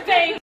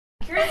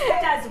 Kira's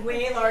cacti is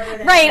way larger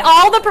than Right,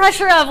 all the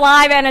pressure of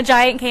live and a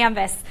giant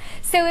canvas.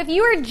 So if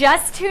you are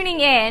just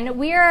tuning in,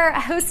 we are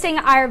hosting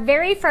our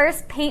very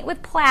first Paint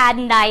with Plaid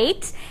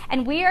night,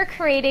 and we are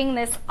creating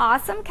this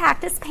awesome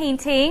cactus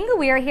painting.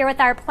 We are here with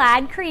our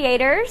Plaid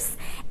Creators,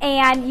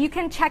 and you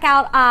can check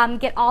out,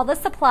 get all the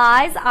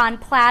supplies on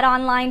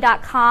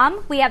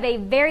plaidonline.com. We have a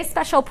very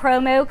special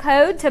promo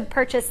code to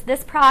purchase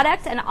this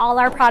product and all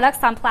our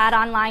products on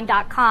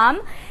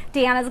plaidonline.com.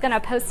 Deanna's going to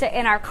post it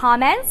in our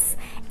comments.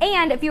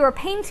 And if you are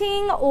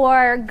painting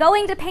or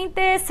going to paint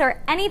this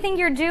or anything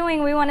you're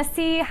doing, we want to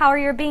see how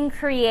you're being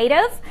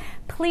creative.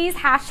 Please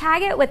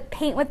hashtag it with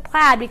Paint with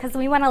Plaid because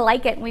we want to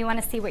like it and we want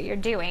to see what you're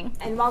doing.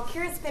 And while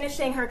Kira's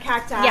finishing her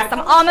cacti, yes, I'm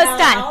almost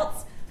done.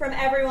 From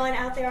everyone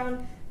out there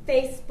on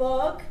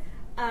Facebook,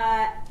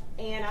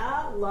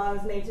 Anna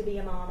loves Made to Be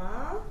a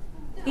Mama.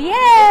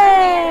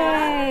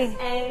 Yay!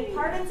 And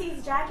Parvin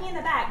sees Jackie in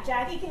the back.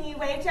 Jackie, can you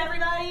wave to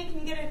everybody? Can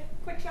you get a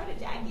quick shot of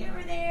Jackie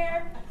over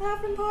there? Hi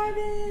from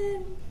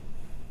Parvin.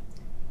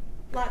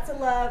 Lots of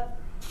love.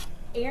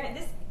 Erin,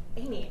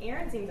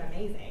 Erin seems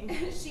amazing.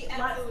 She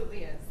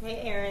absolutely is.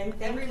 Hey, Erin,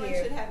 thank Everyone you.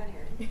 should have an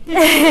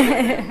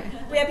Erin.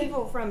 We have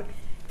people from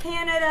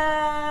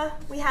Canada.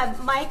 We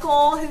have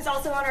Michael, who's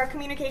also on our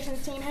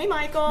communications team. Hey,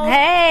 Michael.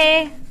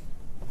 Hey.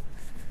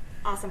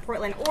 Awesome.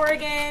 Portland,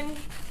 Oregon.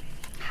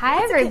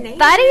 Hi, everybody. I'm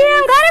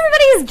glad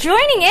everybody is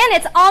joining in.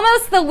 It's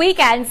almost the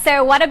weekend,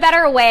 so what a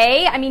better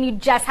way. I mean, you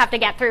just have to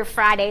get through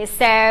Friday.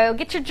 So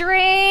get your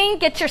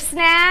drink, get your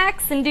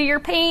snacks, and do your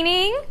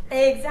painting.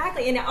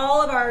 Exactly. And all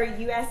of our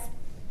U.S.,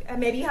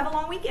 maybe you have a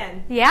long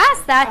weekend.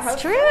 Yes,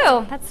 that's true.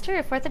 So. That's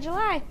true. 4th of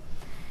July,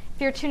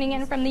 if you're tuning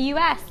in from the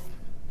U.S.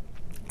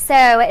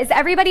 So is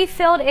everybody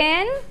filled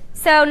in?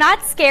 So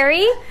not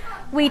scary.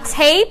 We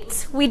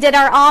taped, we did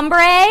our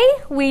ombre,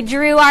 we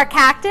drew our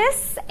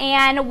cactus,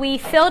 and we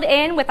filled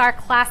in with our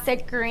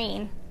classic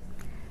green.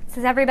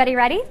 So is everybody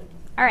ready?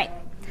 All right.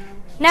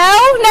 No?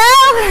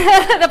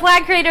 The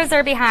Plaid Creators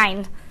are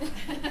behind.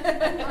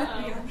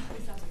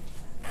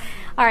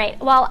 All right,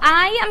 well,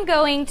 I am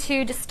going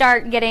to just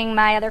start getting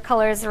my other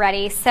colors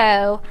ready.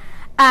 So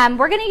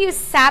We're going to use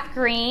sap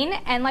green,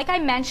 and like I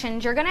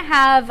mentioned, you're going to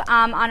have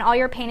on all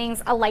your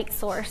paintings a light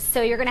source.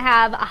 So you're going to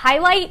have a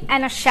highlight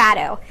and a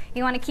shadow.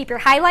 You want to keep your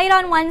highlight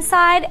on one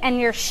side and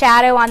your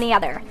shadow on the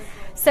other.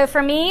 So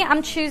for me,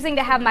 I'm choosing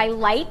to have my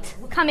light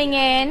coming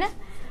in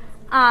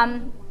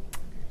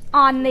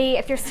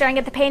if you're staring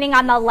at the painting,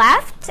 on the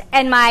left,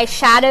 and my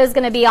shadow is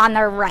going to be on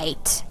the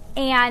right.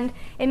 And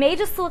it may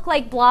just look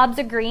like blobs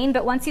of green,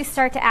 but once you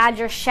start to add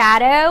your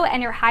shadow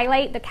and your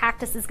highlight, the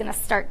cactus is going to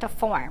start to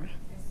form.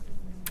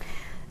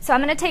 So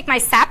I'm going to take my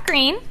sap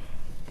green,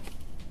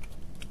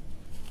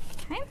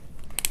 okay,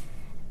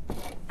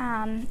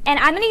 and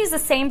I'm going to use the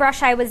same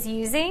brush I was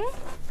using,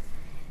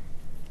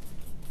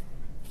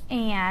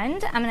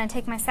 and I'm going to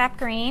take my sap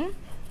green,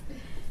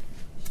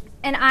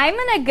 and I'm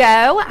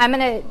going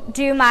to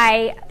do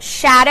my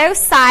shadow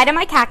side of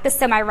my cactus,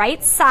 so my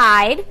right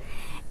side,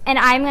 and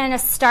I'm going to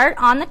start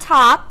on the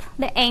top,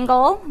 the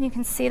angle, you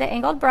can see the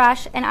angled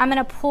brush, and I'm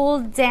going to pull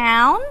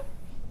down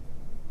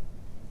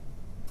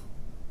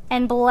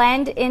and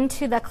blend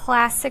into the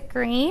classic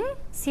green.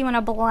 So you want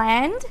to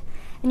blend,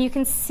 and you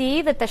can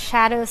see that the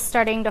shadow is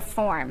starting to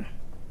form.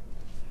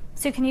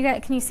 So can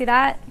you see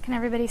that? Can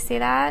everybody see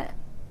that?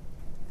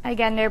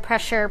 Again, no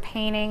pressure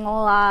painting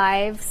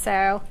live,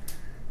 so.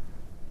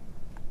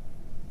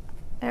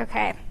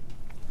 Okay,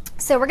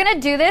 so we're gonna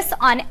do this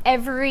on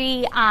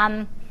every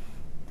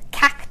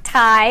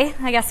cacti,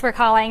 I guess we're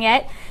calling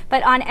it,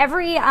 but on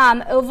every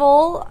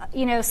oval,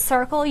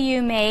 circle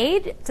you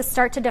made to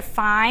start to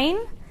define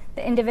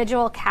the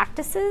individual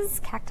cacti,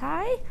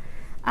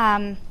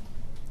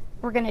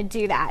 we're gonna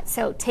do that.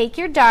 So take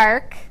your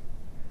dark,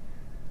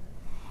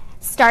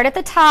 start at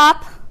the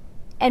top,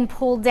 and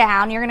pull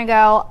down. You're gonna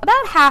go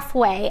about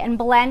halfway and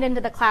blend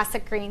into the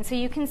classic green. So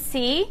you can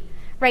see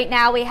right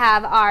now we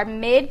have our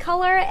mid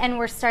color and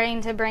we're starting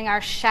to bring our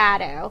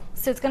shadow.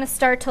 So it's gonna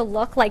start to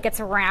look like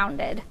it's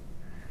rounded.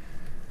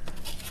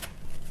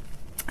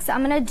 So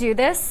I'm gonna do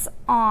this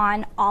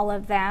on all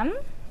of them.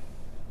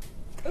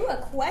 Ooh, a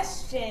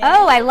question.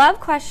 Oh, I love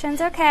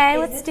questions. Okay,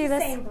 let's do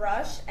this. Is it the same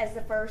brush as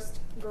the first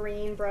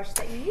green brush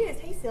that you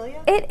used? Hey,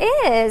 Celia. It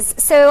is.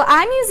 So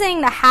I'm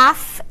using the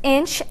 1/2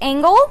 inch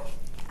angle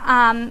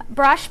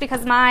brush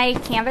because my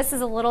canvas is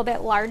a little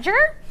bit larger.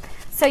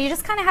 So you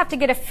just kind of have to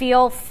get a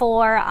feel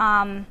for,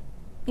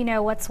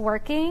 what's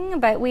working.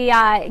 But we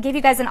gave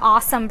you guys an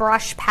awesome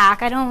brush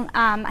pack. I don't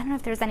know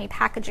if there's any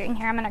packaging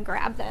here. I'm going to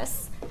grab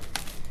this.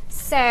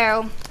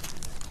 So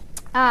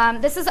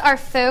this is our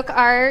folk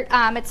art.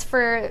 It's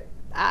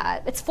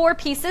 4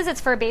 pieces.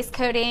 It's for base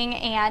coating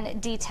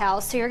and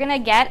details. So you're going to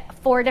get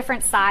 4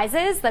 different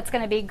sizes. That's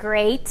going to be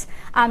great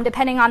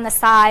depending on the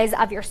size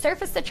of your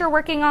surface that you're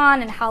working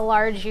on and how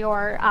large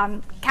your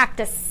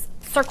cactus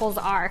circles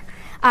are.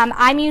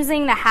 I'm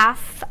using the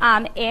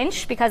 1/2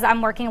 inch because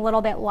I'm working a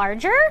little bit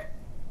larger.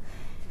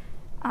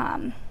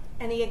 And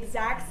the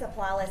exact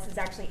supply list is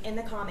actually in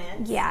the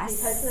comments. Yes.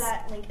 We posted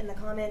that link in the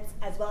comments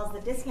as well as the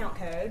discount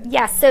code.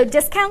 Yes, so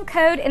discount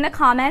code in the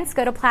comments.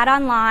 Go to Plaid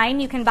Online.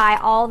 You can buy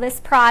all this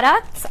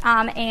product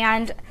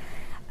and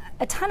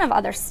a ton of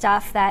other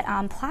stuff that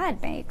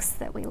Plaid makes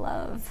that we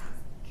love.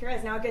 Kira,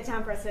 is now a good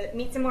time for us to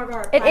meet some more of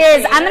our It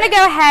is. I'm going to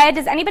go ahead.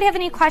 Does anybody have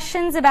any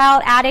questions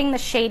about adding the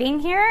shading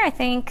here? I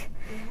think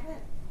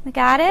we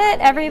got it.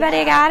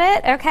 Everybody got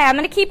it? Okay, I'm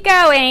going to keep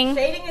going.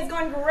 Shading is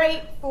going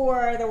great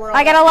for the world.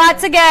 I got a lot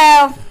to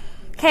go.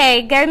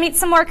 Okay, go meet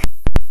some more.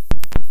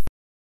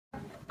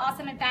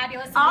 Awesome and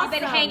fabulous. Awesome. We've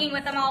been hanging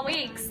with them all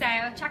week,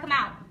 so check them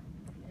out.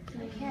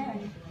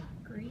 Okay.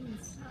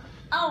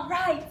 All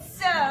right,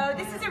 so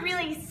this is a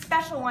really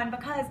special one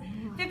because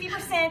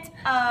 50%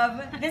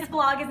 of this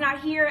blog is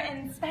not here,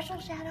 and special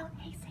shout out,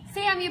 hey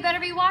Sam, you better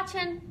be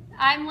watching.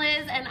 I'm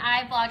Liz, and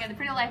I blog at the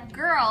Pretty Life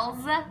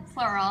Girls,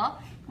 plural,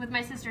 with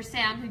my sister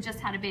Sam, who just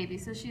had a baby,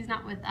 so she's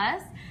not with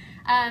us.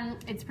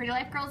 It's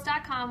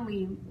prettylifegirls.com.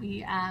 We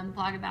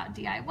blog about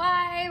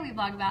DIY, we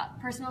blog about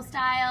personal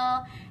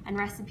style and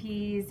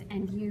recipes,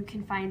 and you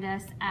can find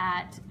us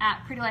at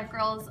Pretty Life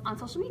Girls on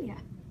social media.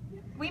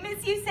 We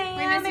miss you, Sam.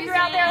 We miss if you, you're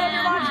out there, I Sam. hope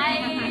you're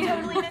watching. We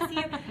totally miss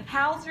you.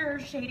 How's your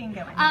shading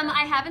going?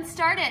 I haven't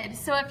started,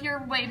 so if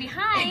you're way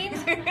behind,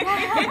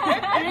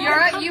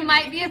 you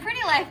might be a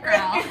Pretty Life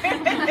girl.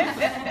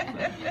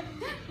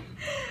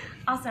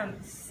 Awesome.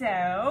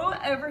 So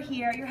over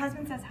here, your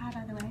husband says hi,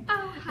 by the way.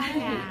 Oh,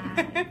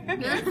 hi.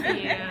 Miss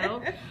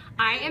you.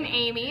 I am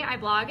Amy. I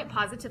blog at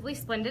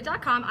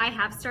positivelysplendid.com. I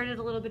have started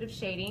a little bit of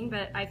shading,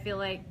 but I feel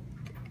like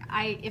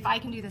if I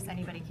can do this,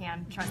 anybody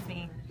can. Trust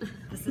me.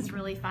 This is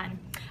really fun.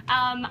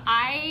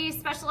 I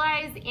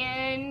specialize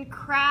in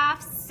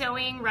crafts,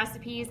 sewing,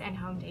 recipes, and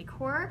home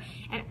decor.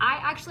 And I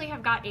actually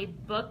have got a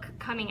book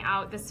coming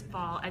out this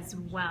fall as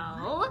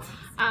well.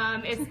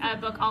 It's a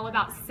book all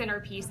about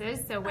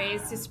centerpieces, so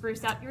ways to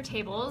spruce up your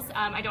tables.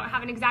 I don't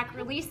have an exact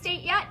release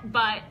date yet,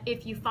 but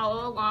if you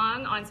follow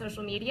along on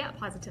social media,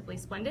 Positively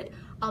Splendid,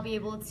 I'll be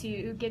able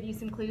to give you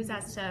some clues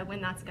as to when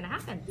that's going to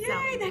happen.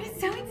 Yay, that is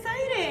so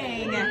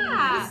exciting.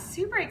 Yeah.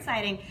 Super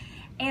exciting.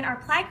 And our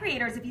Plaid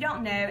Creators, if you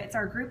don't know, it's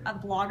our group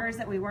of bloggers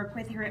that we work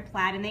with here at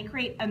Plaid, and they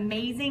create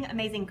amazing,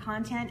 amazing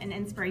content and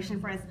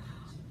inspiration for us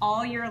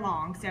all year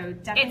long. So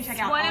definitely check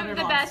out all their blogs. It's one of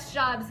the best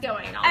jobs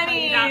going, I'll I tell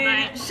mean, you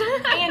that much.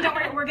 and don't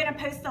worry, we're going to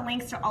post the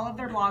links to all of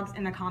their blogs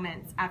in the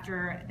comments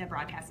after the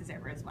broadcast is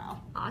over as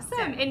well. Awesome.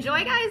 So,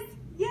 enjoy, guys.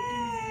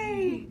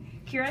 Yay!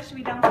 Kira, should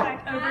we dump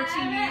back over to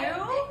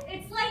you?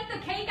 It's like the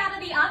cake out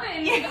of the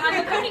oven on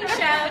the cooking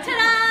show.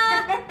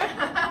 Ta-da!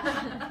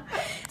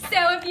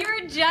 So if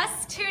you're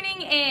just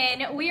tuning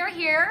in, we are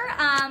here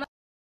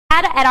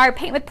at our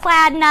Paint with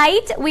Plaid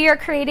night. We are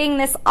creating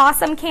this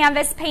awesome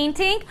canvas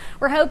painting.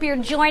 We hope you're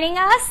joining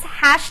us.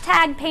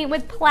 Hashtag Paint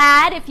with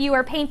Plaid if you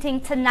are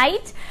painting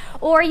tonight,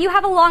 or you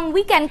have a long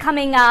weekend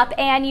coming up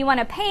and you want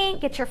to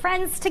paint, get your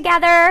friends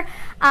together.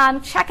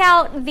 Check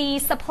out the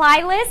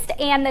supply list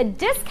and the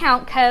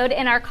discount code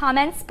in our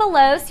comments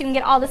below so you can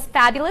get all this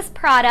fabulous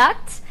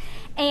product.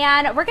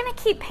 And we're going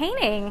to keep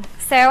painting.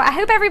 So I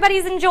hope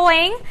everybody's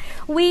enjoying.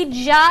 We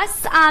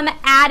just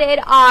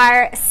added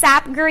our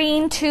sap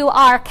green to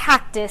our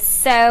cactus.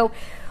 So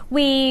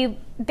we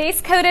base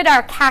coated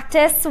our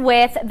cactus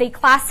with the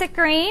classic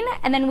green,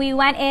 and then we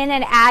went in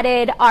and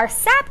added our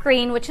sap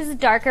green, which is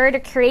darker, to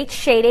create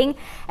shading.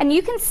 And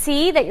you can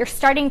see that you're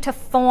starting to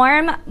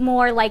form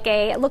more like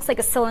it looks like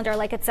a cylinder,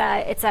 like it's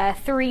a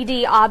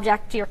 3D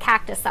object, your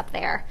cactus up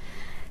there.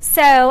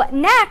 So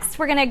next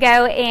we're going to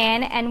go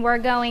in and we're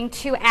going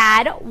to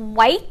add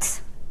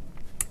white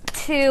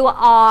to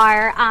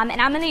our, and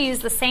I'm going to use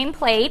the same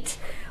plate.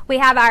 We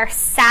have our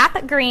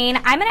sap green.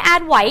 I'm going to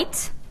add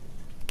white.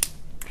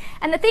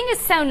 And the thing is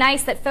so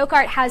nice that folk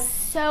art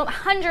has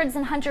hundreds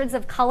and hundreds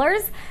of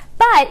colors,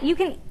 but you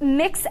can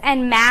mix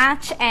and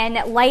match and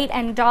light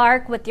and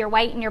dark with your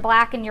white and your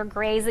black and your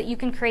grays, that you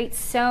can create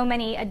so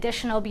many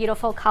additional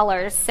beautiful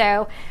colors.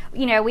 So,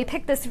 you know, we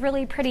picked this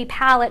really pretty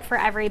palette for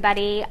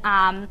everybody.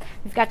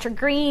 You've got your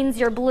greens,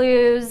 your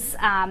blues,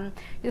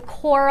 the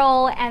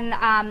coral,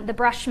 and the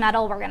brushed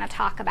metal we're going to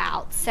talk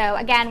about. So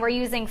again, we're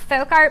using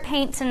folk art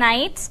paint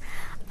tonight.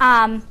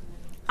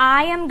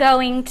 I am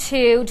going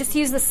to just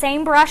use the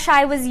same brush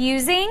I was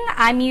using.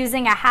 I'm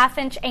using a 1/2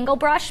 inch angle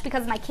brush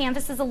because my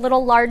canvas is a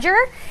little larger.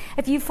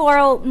 If you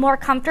feel more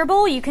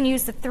comfortable, you can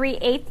use the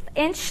 3/8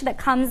 inch that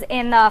comes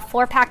in the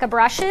 4-pack of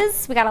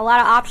brushes. We got a lot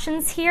of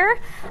options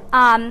here.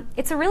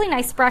 It's a really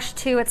nice brush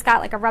too. It's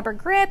got like a rubber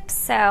grip.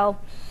 So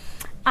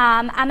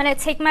I'm going to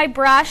take my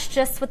brush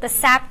just with the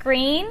sap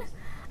green.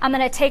 I'm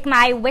going to take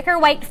my wicker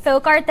white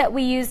folk art that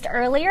we used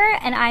earlier,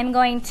 and I'm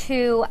going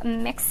to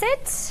mix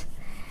it.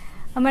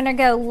 I'm going to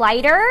go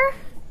lighter,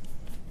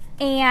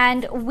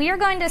 and we're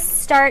going to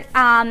start,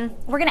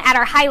 we're going to add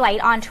our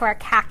highlight onto our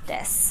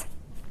cactus.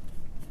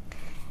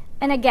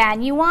 And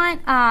again, you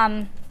want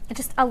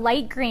just a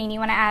light green. You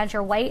want to add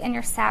your white and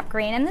your sap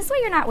green, and this way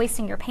you're not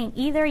wasting your paint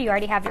either. You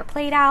already have your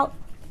plate out.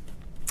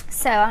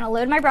 So I'm going to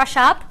load my brush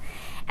up,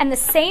 and the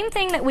same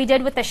thing that we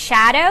did with the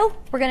shadow,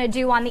 we're going to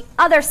do on the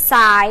other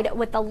side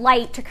with the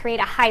light to create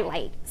a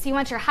highlight. So you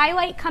want your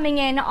highlight coming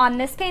in on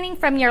this painting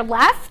from your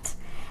left,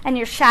 and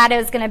your shadow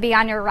is going to be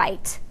on your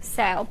right.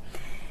 So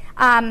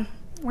we're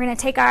going to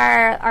take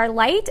our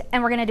light,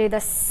 and we're going to do the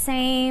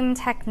same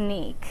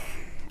technique.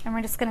 And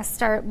we're just going to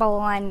start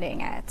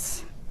blending it.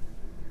 So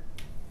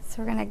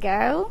we're going to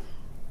go.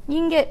 You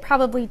can get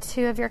probably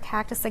 2 of your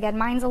cactus. Again,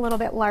 mine's a little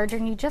bit larger,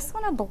 and you just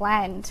want to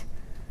blend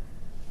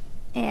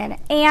in.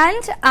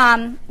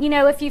 And, you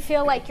know, if you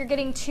feel like you're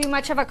getting too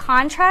much of a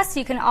contrast,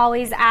 you can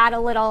always add a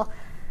little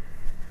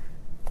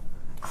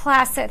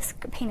classic,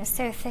 paint is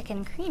so thick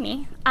and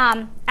creamy,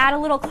 add a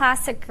little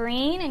classic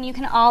green, and you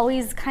can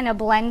always kind of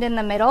blend in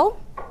the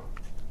middle.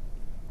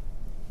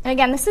 And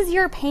again, this is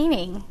your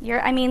painting.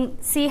 I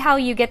mean, see how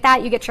you get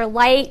that? You get your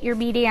light, your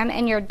medium,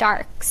 and your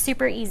dark.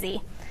 Super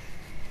easy.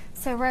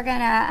 So we're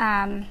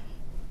gonna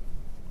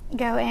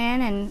go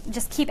in and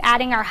just keep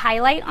adding our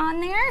highlight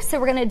on there. So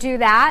we're gonna do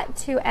that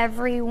to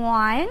every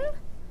one.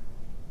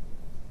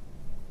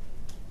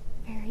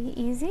 Very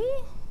easy.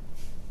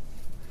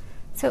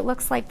 So it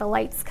looks like the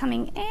light's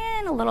coming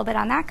in a little bit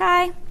on that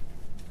guy. You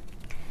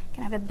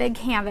can have a big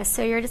canvas.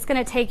 So you're just going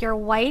to take your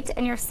white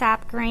and your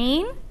sap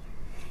green.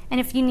 And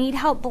if you need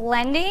help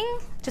blending,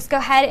 just go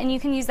ahead and you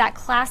can use that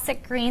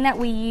classic green that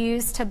we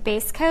use to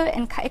base coat,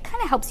 and it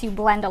kind of helps you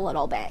blend a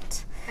little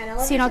bit.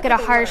 So you don't get a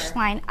harsh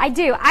line. I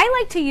do. I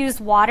like to use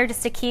water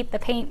just to keep the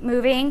paint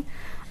moving.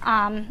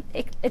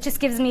 It just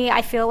gives me,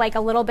 I feel like,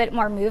 a little bit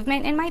more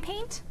movement in my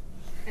paint.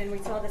 And we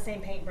still have the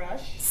same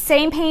paintbrush.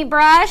 Same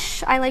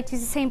paintbrush. I like to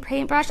use the same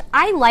paintbrush.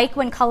 I like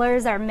when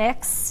colors are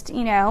mixed,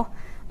 you know.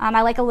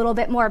 I like a little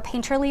bit more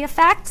painterly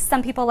effect.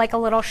 Some people like a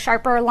little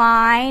sharper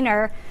line,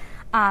 or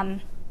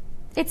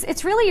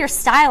it's really your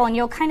style, and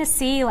you'll kind of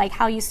see like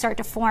how you start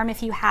to form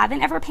if you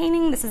haven't ever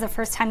painting. This is the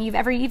first time you've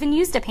ever even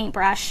used a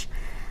paintbrush.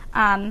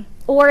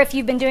 Or if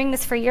you've been doing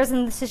this for years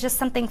and this is just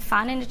something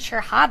fun and it's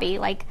your hobby,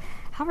 like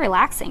how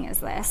relaxing is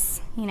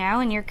this, you know,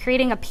 and you're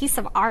creating a piece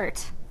of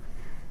art.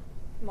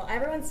 Well,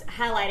 everyone's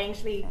highlighting.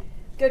 Should we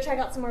go check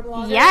out some more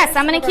bloggers? Yes,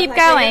 I'm going to keep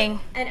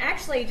going. And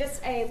actually,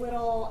 just a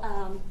little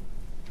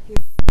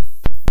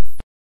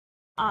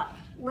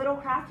little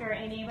crafter,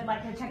 Amy, would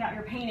like to check out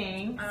your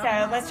painting.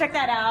 So let's check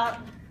that out.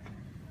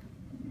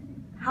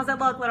 How's it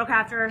look, little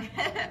crafter?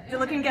 Is it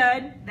looking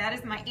good? That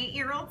is my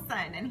 8-year-old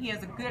son, and he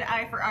has a good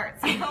eye for art,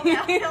 so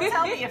he'll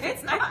tell me if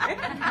it's not.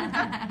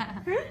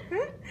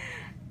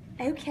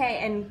 Okay,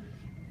 and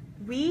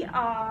we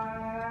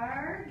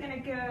are gonna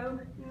go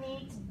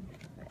meet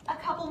a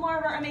couple more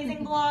of our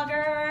amazing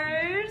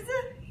bloggers.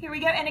 Here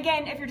we go. And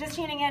again, if you're just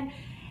tuning in,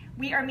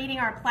 we are meeting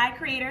our Plaid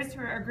Creators,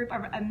 who are a group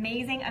of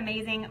amazing,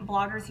 amazing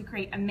bloggers who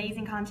create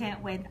amazing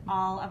content with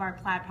all of our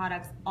plaid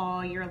products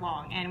all year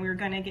long. And we're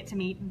gonna get to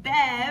meet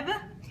Bev.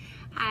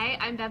 Hi,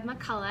 I'm Bev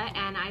McCullough,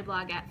 and I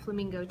blog at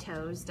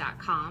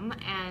flamingotoes.com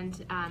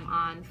and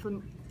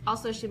on all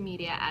social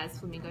media as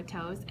Flamingo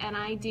Toes. And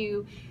I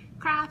do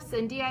crafts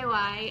and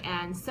DIY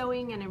and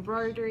sewing and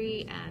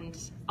embroidery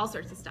and all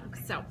sorts of stuff.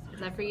 So I'd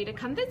love for you to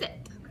come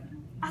visit.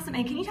 Awesome.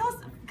 And can you tell us,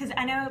 because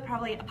I know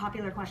probably a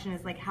popular question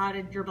is like, how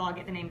did your blog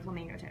get the name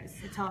Flamingo Toes?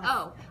 So tell us.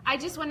 Oh, I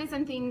just wanted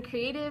something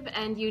creative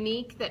and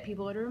unique that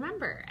people would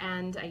remember.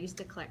 And I used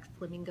to collect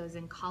flamingos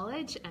in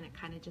college, and it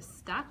kind of just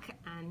stuck,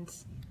 and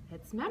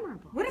it's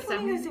memorable. What do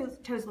flamingo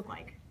toes look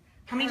like?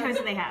 How many toes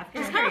do they have?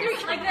 Just Like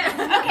curious. this.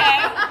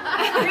 Okay.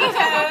 3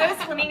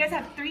 toes. Flamingos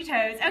have 3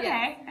 toes. Okay.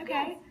 Yes.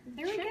 Okay.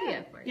 There we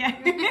Trivia go. for you.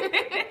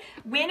 Yeah.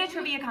 Win a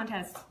trivia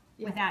contest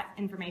with that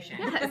information.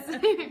 Yes.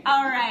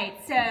 All right.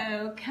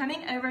 So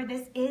coming over,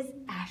 this is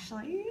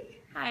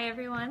Ashley. Hi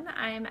everyone,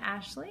 I'm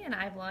Ashley and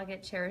I blog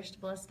at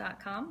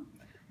cherishedbliss.com.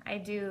 I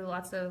do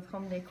lots of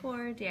home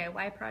decor,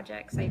 DIY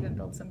projects. I even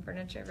build some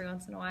furniture every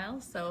once in a while.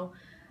 So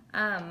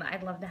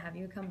I'd love to have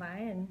you come by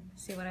and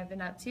see what I've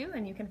been up to.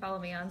 And you can follow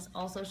me on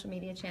all social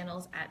media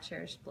channels at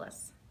Cherished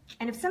Bliss.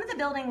 And if some of the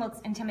building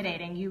looks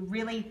intimidating, you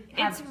really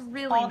have It's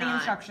really all not. the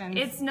instructions.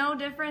 It's no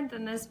different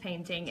than this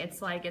painting.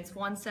 It's like it's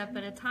one step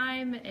at a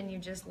time, and you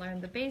just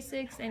learn the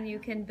basics, and you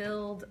can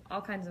build all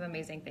kinds of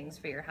amazing things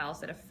for your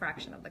house at a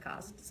fraction of the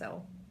cost.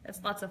 So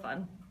it's lots of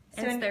fun,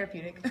 and it's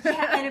therapeutic.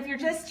 Yeah, and if you're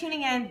just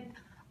tuning in,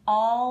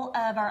 all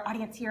of our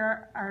audience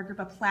here are a group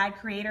of Plaid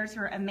creators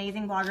who are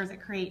amazing bloggers that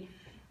create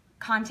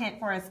content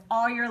for us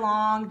all year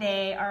long.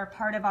 They are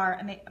part of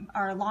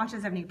our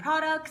launches of new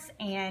products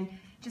and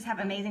just have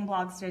amazing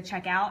blogs to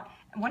check out.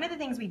 And one of the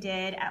things we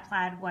did at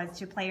Plaid was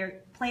to play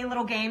a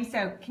little game.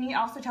 So can you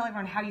also tell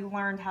everyone how you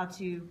learned how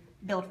to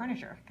build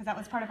furniture? Because that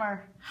was part of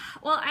our...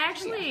 Well, I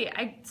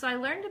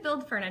learned to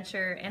build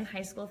furniture in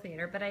high school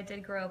theater, but I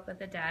did grow up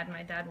with a dad.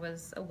 My dad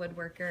was a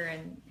woodworker,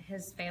 and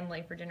his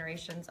family for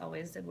generations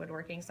always did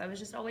woodworking, so I was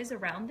just always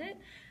around it.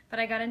 But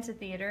I got into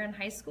theater in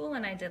high school,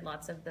 and I did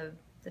lots of the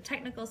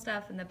technical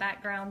stuff in the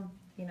background.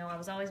 You know, I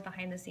was always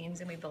behind the scenes,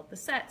 and we built the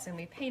sets, and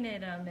we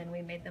painted them, and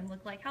we made them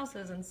look like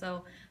houses. And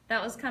so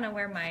that was kind of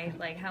where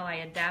how I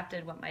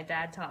adapted what my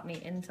dad taught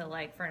me into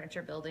like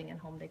furniture building and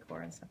home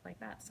decor and stuff like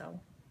that. So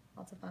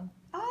lots of fun.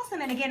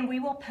 Awesome. And again, we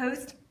will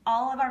post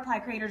all of our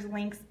Plaid Creators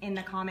links in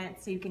the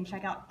comments so you can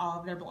check out all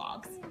of their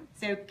blogs.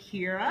 So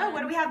Kira, what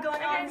do we have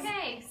going on?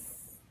 Okay.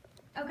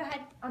 Oh, go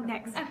ahead. Oh,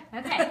 next.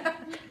 Okay.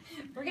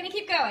 We're going to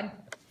keep going.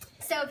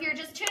 So if you're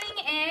just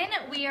tuning in,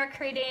 we are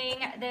creating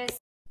this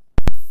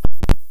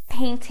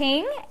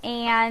painting,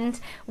 and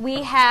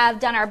we have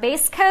done our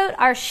base coat,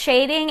 our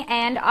shading,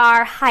 and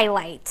our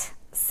highlight.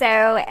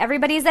 So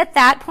everybody's at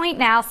that point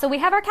now. So we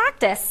have our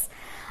cactus.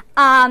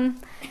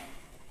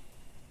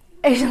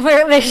 She's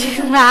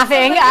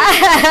laughing.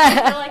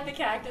 I feel like the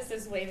cactus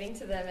is waving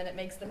to them, and it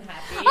makes them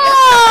happy.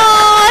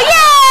 Oh,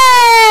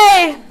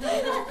 yay!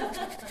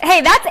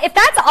 Hey, if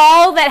that's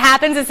all that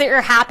happens is that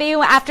you're happy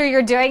after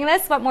you're doing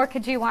this, what more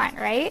could you want,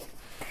 right?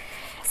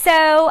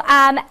 So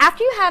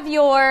after you have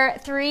your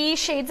 3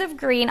 shades of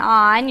green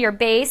on, your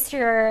base,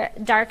 your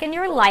dark, and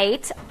your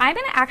light, I'm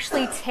going to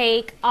actually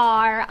take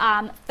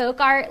our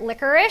Folk Art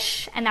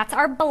Licorice, and that's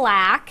our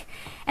black,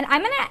 and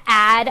I'm going to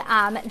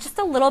add just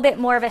a little bit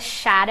more of a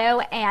shadow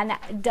and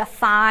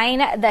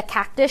define the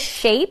cactus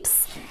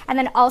shapes. And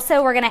then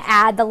also we're going to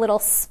add the little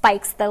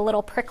spikes, the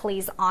little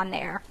pricklies on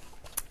there.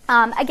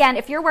 Again,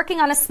 if you're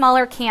working on a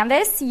smaller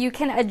canvas, you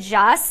can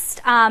adjust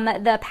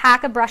the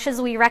pack of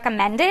brushes we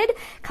recommended.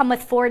 Come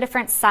with 4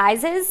 different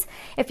sizes.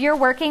 If you're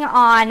working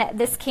on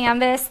this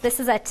canvas, this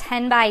is a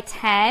 10 by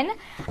 10.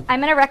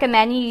 I'm going to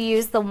recommend you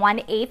use the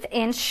 1/8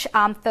 inch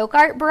Folk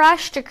Art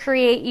brush to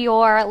create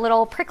your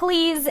little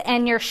pricklies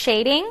and your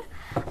shading.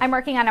 I'm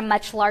working on a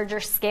much larger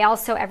scale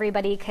so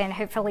everybody can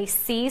hopefully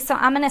see. So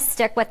I'm going to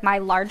stick with my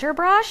larger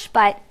brush,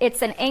 but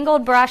it's an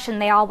angled brush and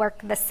they all work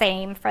the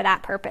same for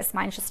that purpose.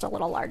 Mine's just a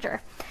little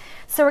larger.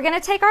 So we're going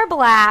to take our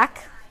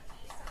black,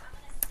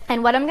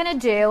 and what I'm going to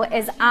do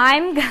is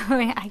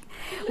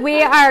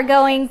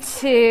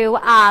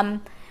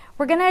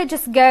we're going to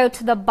just go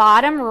to the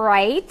bottom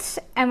right,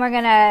 and we're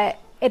going to,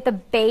 at the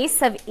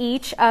base of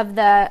each of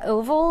the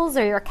ovals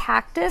or your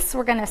cactus,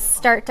 we're going to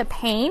start to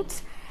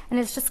paint. And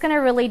it's just going to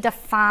really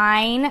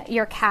define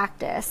your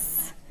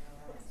cactus.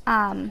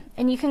 And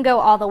you can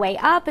go all the way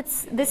up.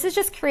 This is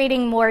just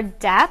creating more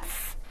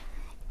depth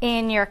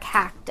in your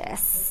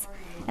cactus.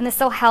 And this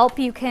will help.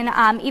 You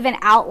can even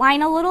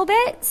outline a little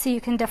bit so you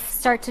can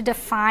start to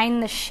define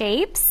the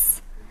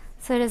shapes.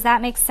 So does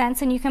that make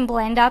sense? And you can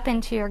blend up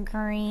into your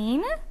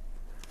green.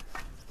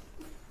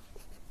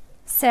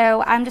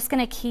 So I'm just going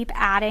to keep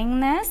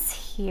adding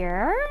this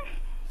here.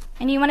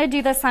 And you want to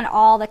do this on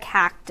all the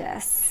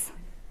cactus.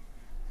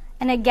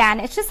 And again,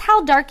 it's just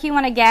how dark you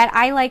want to get.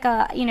 I like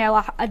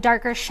a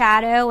darker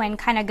shadow and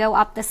kind of go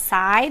up the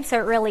side so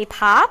it really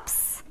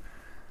pops.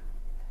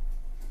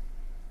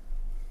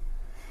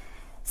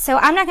 So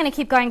I'm not going to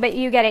keep going, but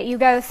you get it. You'll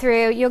go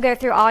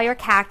through all your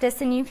cactus,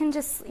 and you can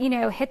just,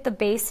 hit the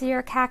base of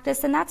your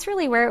cactus, and that's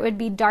really where it would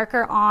be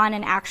darker on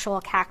an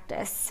actual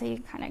cactus. So you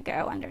kind of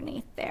go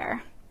underneath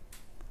there.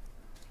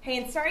 Hey,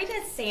 and sorry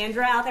to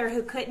Sandra out there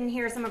who couldn't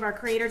hear some of our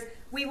creators.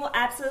 We will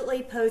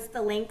absolutely post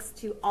the links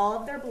to all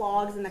of their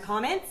blogs in the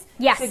comments.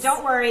 Yes. So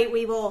don't worry,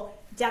 we will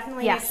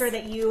definitely make sure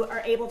that you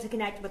are able to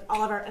connect with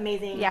all of our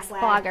amazing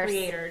Plaid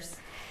creators.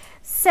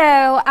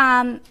 So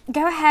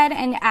go ahead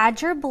and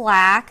add your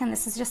black, and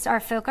this is just our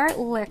Folk Art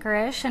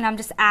Licorice, and I'm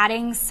just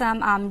adding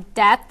some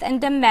depth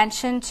and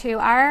dimension to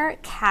our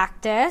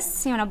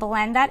cactus. You want to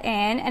blend that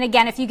in, and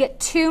again, if you get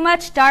too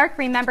much dark,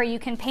 remember you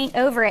can paint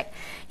over it.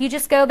 You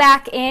just go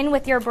back in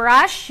with your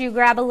brush, you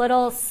grab a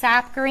little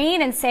sap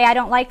green and say, I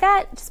don't like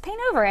that, just paint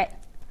over it.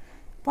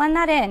 Blend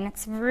that in.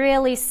 It's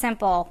really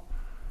simple.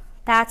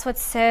 That's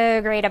what's so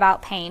great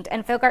about paint.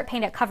 And folk art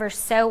paint, it covers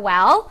so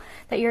well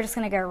that you're just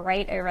going to go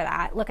right over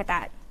that. Look at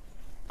that.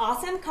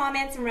 Awesome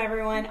comments from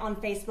everyone on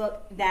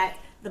Facebook that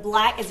the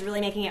black is really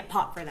making it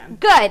pop for them.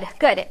 Good,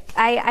 good.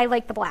 I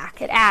like the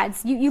black. It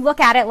adds. You look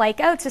at it like,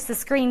 oh, it's just a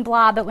screen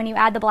blob, but when you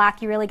add the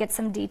black, you really get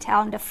some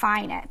detail and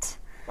define it.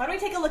 Why don't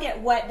we take a look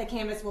at what the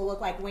canvas will look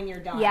like when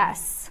you're done?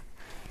 Yes.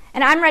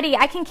 And I'm ready.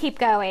 I can keep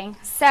going.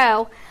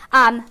 So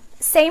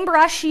same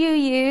brush you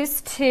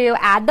use to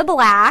add the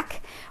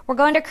black. We're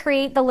going to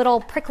create the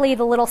little prickly,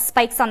 the little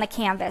spikes on the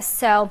canvas.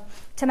 So,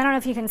 Tim, I don't know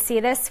if you can see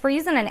this. We're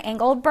using an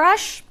angled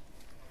brush.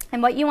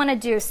 And what you want to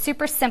do is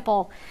super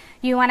simple.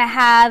 You want to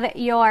have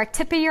your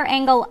tip of your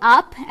angle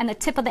up and the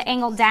tip of the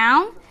angle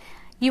down.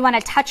 You want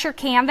to touch your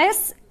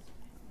canvas,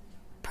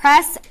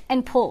 press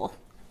and pull,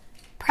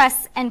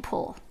 press and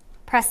pull,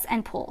 press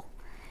and pull.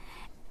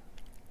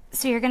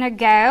 So you're going to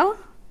go,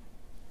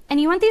 and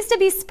you want these to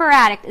be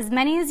sporadic, as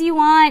many as you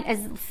want,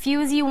 as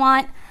few as you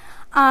want.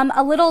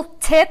 A little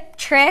tip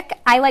trick,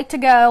 I like to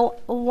go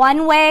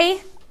one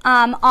way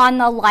on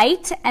the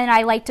light, and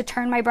I like to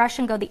turn my brush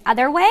and go the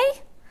other way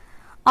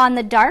on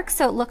the dark,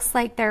 so it looks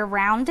like they're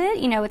rounded.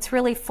 You know, it's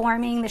really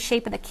forming the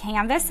shape of the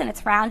canvas, and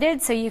it's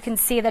rounded, so you can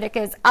see that it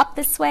goes up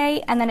this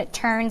way, and then it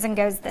turns and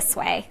goes this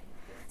way.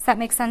 Does that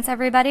make sense,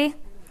 everybody?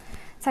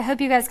 So I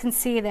hope you guys can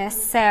see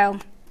this. So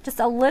just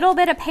a little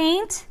bit of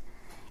paint,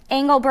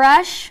 angle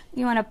brush,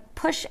 you want to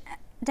push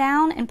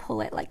down and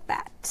pull it like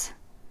that.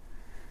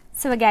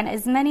 So again,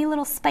 as many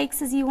little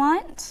spikes as you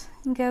want,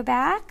 and go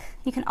back.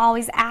 You can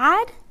always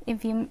add.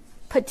 If you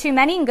put too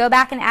many, you can go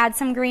back and add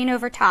some green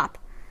over top.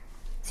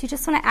 So you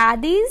just want to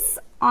add these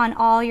on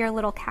all your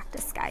little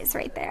cactus guys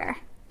right there.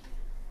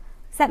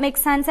 Does that make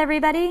sense,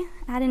 everybody?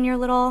 Add in your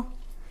little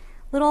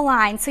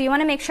line. So you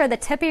want to make sure the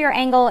tip of your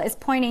angle is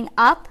pointing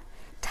up,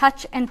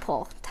 touch and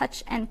pull,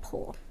 touch and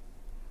pull.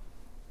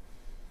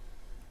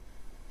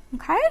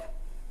 Okay?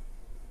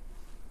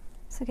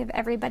 So give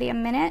everybody a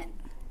minute.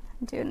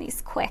 I'm doing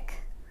these quick.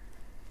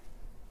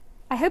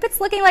 I hope it's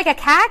looking like a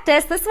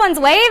cactus. This one's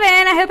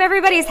waving. I hope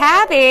everybody's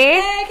happy.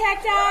 Hey,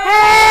 cactus!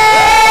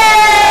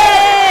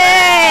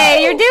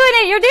 Hey! You're doing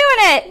it. You're doing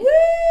it.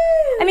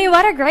 Woo! I mean,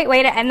 what a great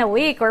way to end the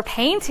week. We're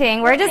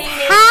painting. We're just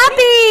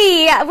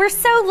happy. We're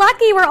so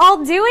lucky we're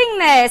all doing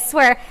this.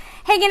 We're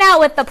hanging out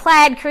with the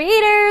Plaid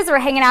Creators. We're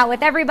hanging out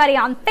with everybody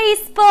on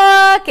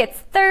Facebook. It's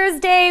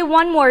Thursday.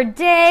 One more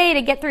day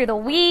to get through the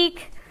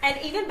week. And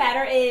even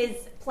better is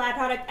Plaid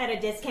product at a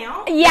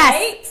discount. Yes.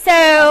 Right?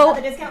 So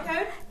the discount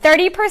code?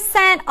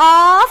 30%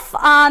 off.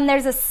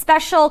 There's a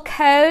special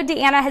code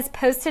Deanna has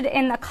posted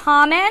in the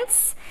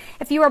comments.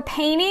 If you are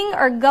painting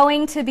or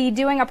going to be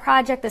doing a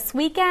project this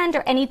weekend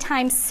or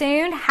anytime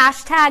soon,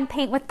 hashtag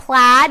paint with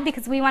Plaid,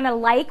 because we want to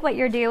like what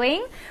you're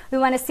doing. We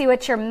want to see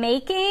what you're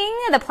making.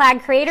 The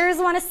Plaid creators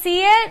want to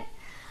see it.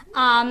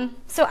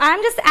 So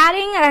I'm just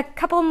adding a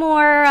couple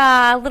more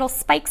little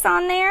spikes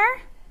on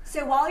there.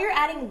 So while you're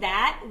adding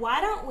that,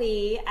 why don't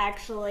we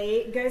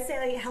actually go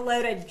say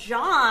hello to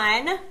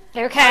John?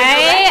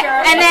 Okay.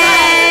 And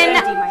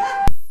then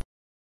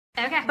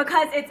okay,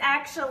 because it's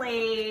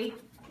actually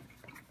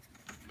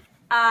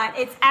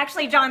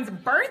John's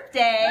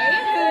birthday,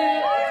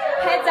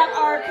 who heads up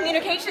our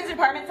communications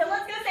department. So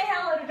let's go say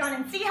hello to John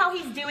and see how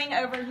he's doing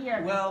over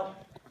here. Well,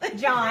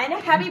 John,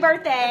 happy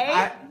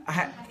birthday.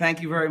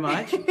 Thank you very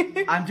much.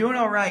 I'm doing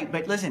all right,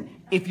 but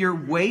listen, if you're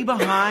way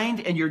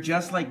behind and you're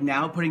just like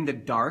now putting the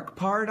dark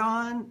part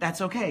on, that's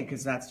okay,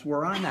 because that's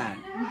where I'm at.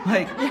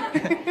 Like,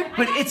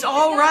 but it's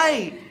all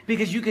right,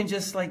 because you can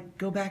just like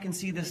go back and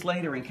see this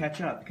later and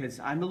catch up, because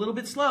I'm a little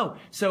bit slow.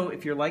 So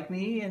if you're like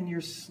me and you're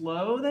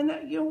slow,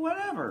 then, you know,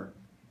 whatever.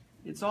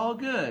 It's all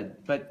good,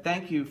 but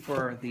thank you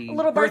for the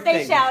little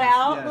birthday shout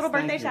out. Yes, little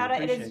birthday shout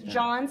out. It is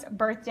John's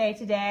birthday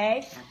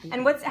today.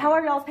 And how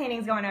are y'all's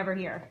paintings going over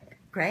here?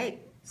 Great.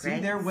 See,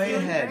 they're way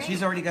ahead.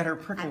 She's already got her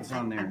prickles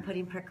on there. I'm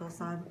putting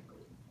prickles on.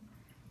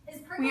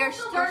 We are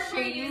still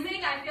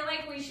shading. I feel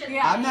like we should.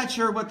 Yeah. I'm not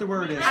sure what the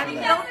word is. I think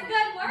that's a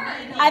good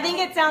word. I think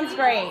it sounds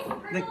great.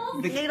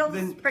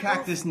 The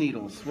cactus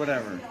needles,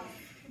 whatever.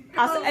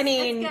 Also, I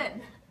mean,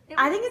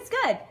 I think it's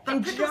good.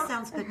 But prickles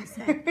sounds good to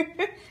say.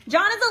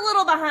 John is a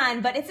little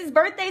behind, but it's his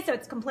birthday, so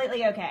it's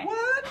completely okay.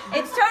 What?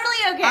 It's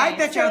totally okay. I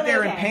bet you out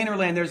there in okay.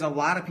 Painterland, there's a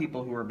lot of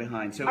people who are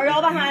behind. So are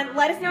y'all behind?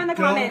 Let us know in the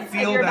comments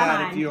if you're behind. Don't feel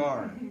bad if you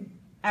are.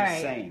 All Just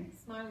right. saying.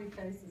 Smiley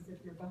faces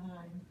if you're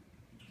behind.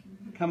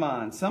 Come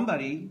on,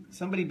 somebody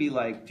be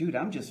like, dude,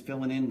 I'm just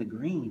filling in the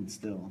green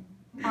still.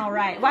 All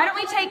right. Why don't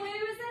we take?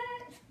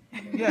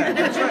 Yeah,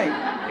 that's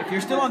right. If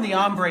you're still on the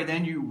ombre,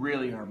 then you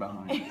really are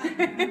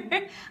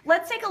behind.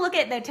 Let's take a look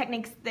at the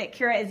techniques that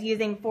Kira is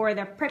using for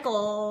the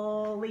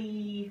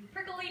prickly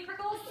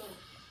prickles.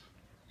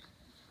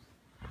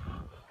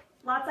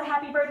 Lots of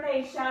happy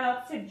birthday shout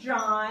outs to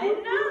John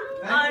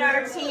on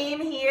our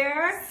team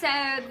here. So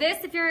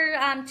this, if you're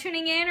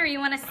tuning in or you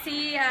want to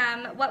see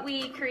what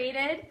we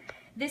created,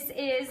 this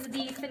is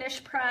the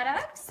finished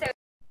product. So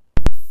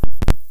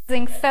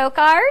using folk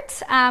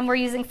art, we're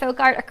using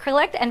folk art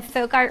acrylic and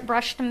folk art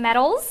brushed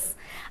metals.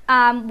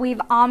 We've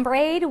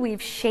ombre'd,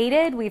 we've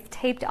shaded, we've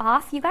taped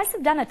off. You guys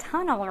have done a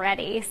ton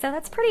already, so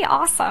that's pretty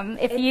awesome.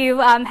 If you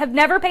have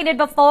never painted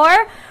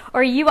before,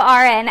 or you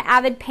are an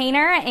avid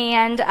painter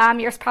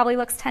and yours probably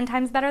looks 10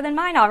 times better than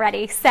mine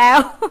already,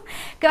 so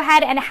go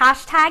ahead and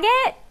hashtag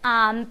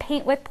it,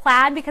 Paint with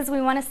Plaid, because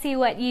we want to see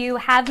what you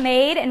have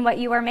made and what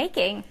you are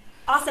making.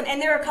 Awesome,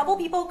 and there are a couple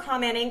people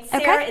commenting.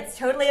 Sarah, it's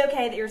totally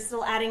okay that you're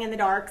still adding in the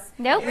darks.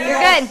 Nope,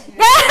 Yes. you're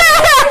good.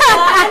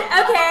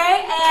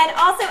 Okay, and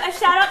also a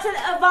shout out to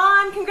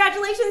Yvonne.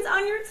 Congratulations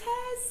on your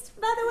test,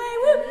 by the way.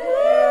 Woo.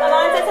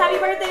 Yvonne says happy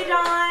birthday,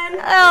 John.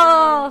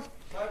 Oh.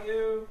 Love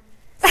you.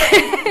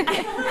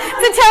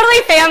 It's a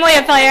totally family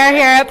affair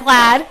here at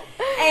Plaid.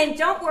 And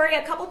don't worry,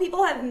 a couple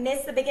people have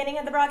missed the beginning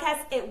of the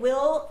broadcast. It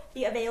will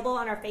be available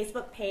on our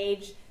Facebook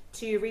page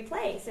to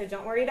replay, so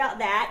don't worry about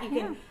that. You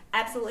can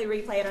absolutely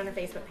replay it on our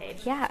Facebook page.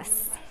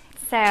 Yes.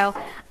 So,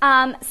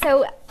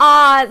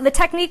 the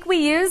technique we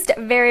used,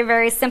 very,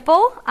 very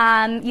simple.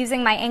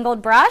 Using my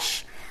angled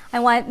brush, I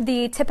want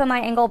the tip of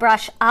my angled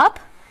brush up,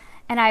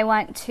 and I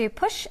want to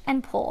push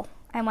and pull.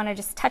 I want to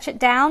just touch it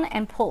down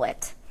and pull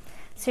it.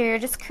 So you're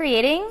just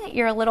creating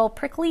your little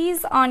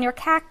pricklies on your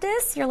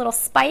cactus, your little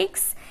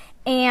spikes,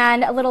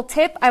 and a little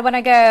tip. I want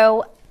to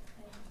go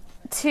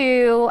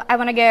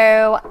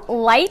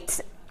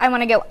light. I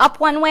want to go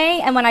up one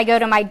way, and when I go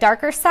to my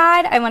darker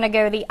side, I want to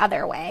go the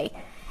other way.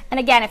 And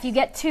again, if you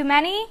get too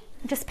many,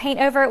 just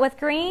paint over it with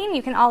green.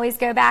 You can always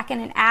go back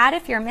in and add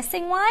if you're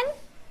missing one.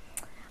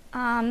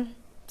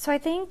 So I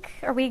think,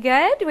 are we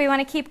good? Do we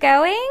want to keep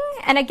going?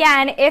 And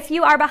again, if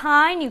you are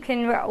behind, you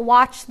can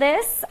watch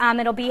this.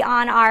 It'll be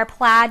on our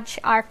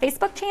our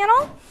Facebook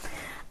channel.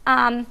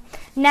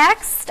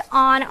 Next,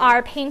 on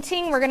our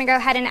painting, we're going to go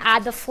ahead and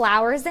add the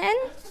flowers in.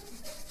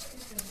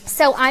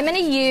 So I'm going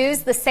to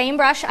use the same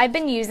brush I've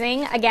been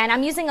using. Again,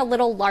 I'm using a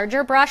little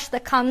larger brush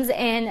that comes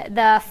in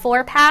the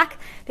 4-pack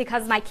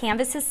because my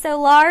canvas is so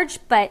large,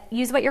 but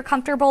use what you're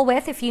comfortable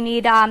with. If you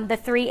need the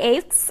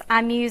 3/8,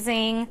 I'm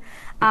using,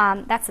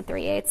 that's the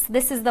 3/8.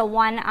 This is the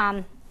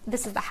one,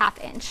 this is the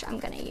 1/2 inch I'm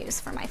going to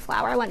use for my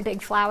flower. I want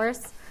big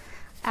flowers.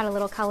 Add a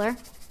little color.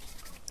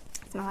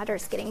 My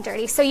letter's getting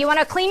dirty. So you want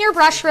to clean your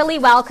brush really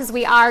well because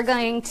we are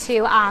going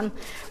to,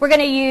 we're going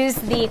to use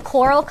the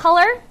coral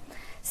color.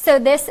 So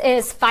this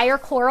is fire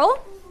coral,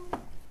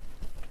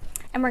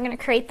 and we're going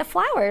to create the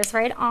flowers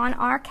right on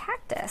our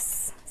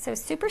cactus. So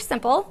super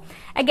simple.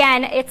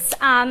 Again, it's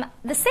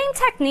the same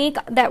technique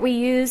that we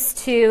use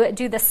to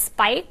do the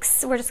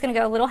spikes. We're just going to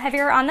go a little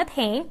heavier on the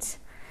paint.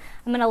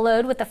 I'm going to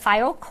load with the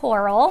fire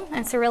coral, and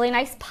it's a really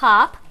nice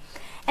pop.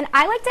 And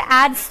I like to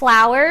add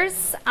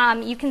flowers.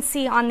 You can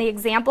see on the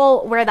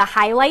example where the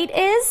highlight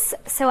is.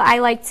 So I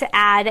like to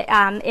add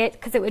it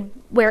because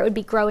where it would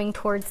be growing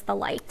towards the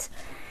light.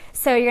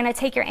 So you're going to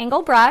take your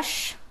angle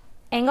brush,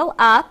 angle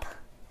up,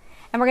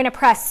 and we're going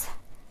to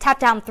tap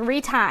down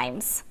 3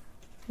 times.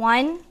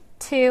 1,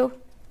 2,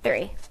 3.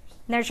 And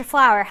there's your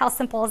flower. How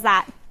simple is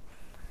that?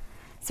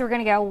 So we're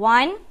going to go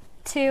 1,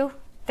 2,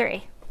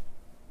 3.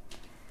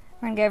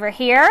 We're going to go over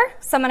here.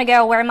 So I'm going to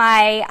go where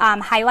my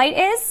highlight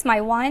is,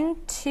 my 1,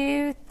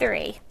 2,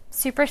 3.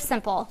 Super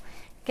simple.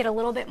 Get a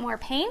little bit more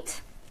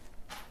paint.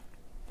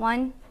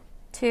 1,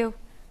 2,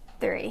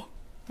 3.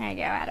 There you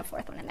go. Add a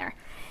 4th one in there.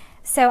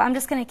 So I'm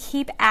just going to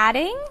keep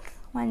adding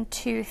 1,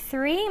 2,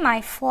 3,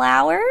 my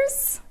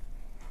flowers.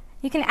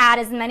 You can add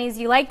as many as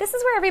you like. This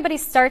is where everybody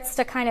starts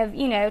to kind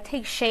of,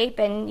 take shape,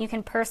 and you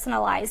can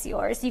personalize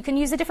yours. You can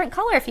use a different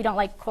color if you don't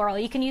like coral.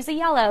 You can use a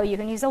yellow. You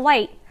can use a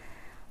white.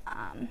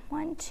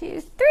 1, 2,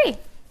 3.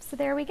 So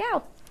there we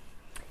go.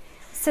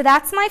 So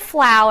that's my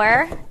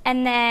flower.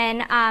 And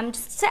then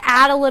just to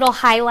add a little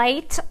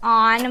highlight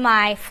on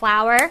my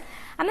flower,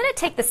 I'm going to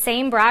take the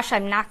same brush.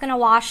 I'm not going to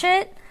wash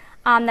it.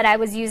 that I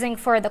was using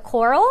for the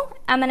coral.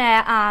 I'm going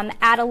to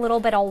add a little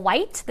bit of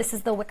white. This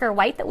is the wicker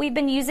white that we've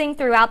been using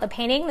throughout the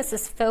painting. This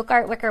is folk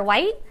art wicker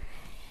white.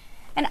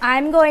 And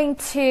I'm going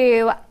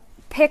to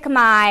pick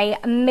my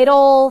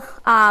middle,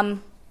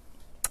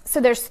 so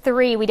there's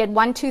 3. We did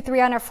 1, 2,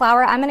 3 on our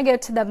flower. I'm going to go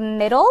to the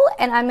middle,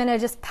 and I'm going to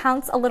just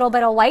pounce a little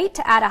bit of white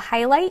to add a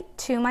highlight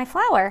to my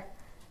flower.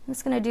 I'm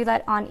just going to do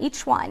that on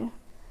each one.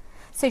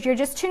 So if you're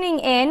just tuning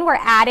in, we're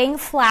adding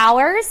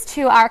flowers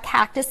to our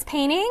cactus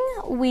painting.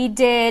 We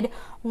did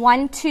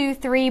 1, 2,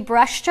 3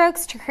 brush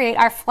strokes to create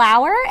our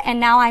flower, and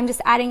now I'm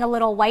just adding a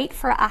little white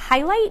for a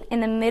highlight in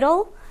the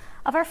middle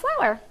of our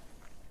flower.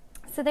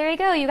 So there you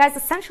go. You guys,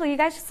 essentially, you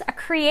guys just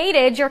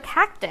created your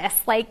cactus.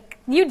 Like,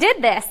 you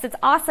did this. It's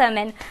awesome.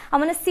 And I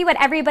want to see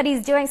what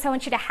everybody's doing, so I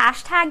want you to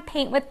hashtag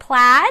Paint with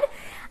Plaid.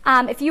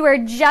 If you are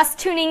just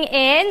tuning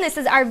in, this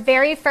is our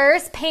very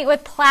first Paint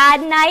with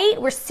Plaid night.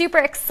 We're super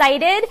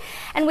excited,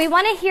 and we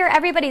want to hear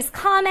everybody's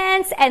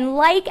comments and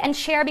like and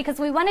share, because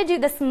we want to do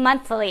this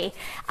monthly.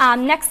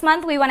 Next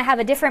month, we want to have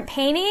a different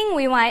painting.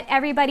 We want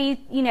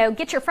everybody, you know,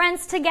 get your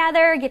friends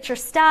together, get your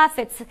stuff.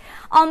 It's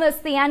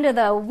almost the end of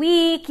the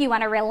week. You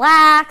want to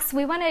relax.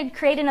 We want to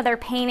create another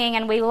painting,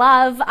 and we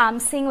love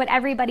seeing what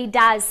everybody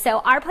does. So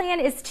our plan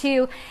is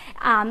to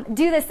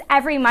do this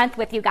every month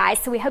with you guys.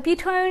 So we hope you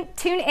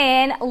tune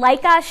in,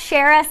 like us,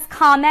 share us,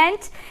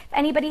 comment. If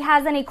anybody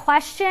has any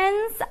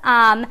questions,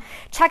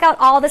 check out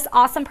all this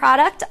awesome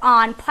product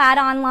on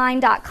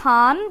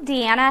plaidonline.com.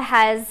 Deanna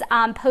has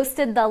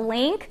posted the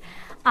link,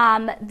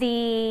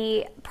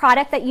 the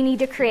product that you need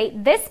to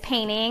create this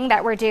painting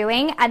that we're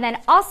doing, and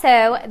then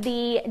also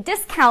the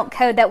discount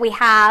code that we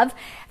have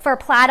for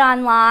Plaid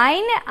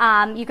Online.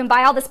 You can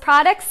buy all this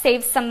product,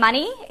 save some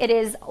money. It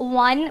is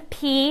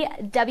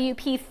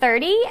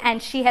 1PWP30,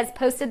 and she has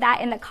posted that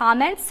in the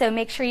comments, so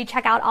make sure you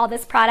check out all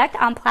this product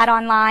on Plaid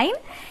Online,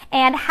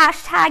 and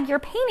hashtag your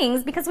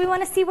paintings, because we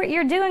want to see what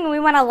you're doing, and we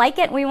want to like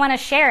it, and we want to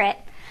share it.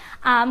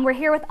 We're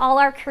here with all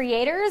our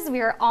creators.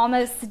 We are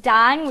almost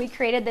done. We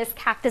created this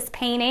cactus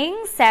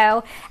painting,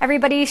 so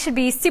everybody should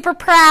be super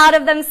proud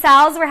of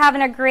themselves. We're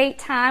having a great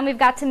time. We've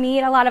got to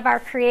meet a lot of our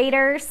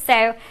creators,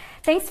 so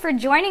thanks for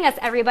joining us,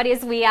 everybody,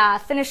 as we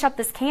finish up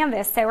this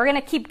canvas. So we're going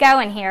to keep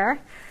going here.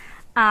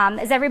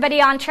 Is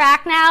everybody on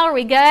track now? Are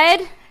we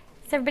good?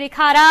 Is everybody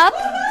caught up?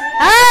 All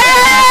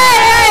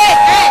right.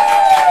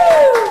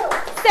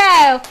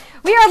 So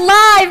we are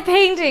live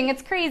painting.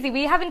 It's crazy.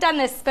 We haven't done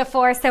this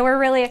before, so we're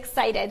really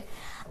excited.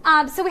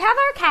 So we have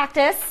our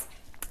cactus.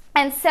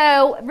 And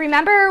so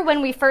remember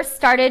when we first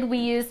started, we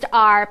used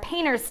our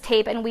painter's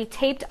tape, and we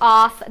taped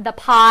off the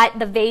pot,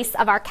 the vase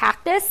of our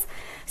cactus.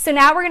 So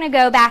now we're going to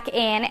go back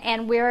in,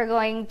 and we're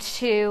going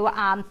to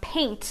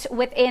paint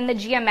within the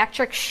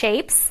geometric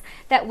shapes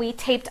that we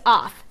taped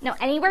off. Now,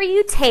 anywhere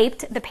you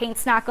taped, the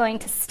paint's not going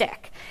to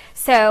stick.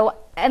 So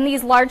in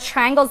these large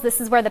triangles,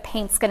 this is where the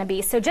paint's going to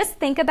be. So just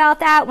think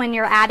about that when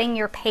you're adding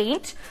your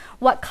paint,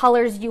 what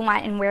colors you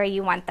want and where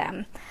you want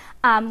them.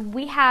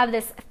 We have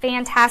this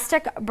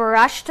fantastic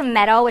brushed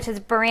metal, which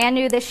is brand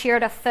new this year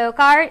to folk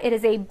art. It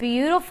is a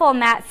beautiful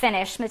matte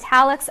finish.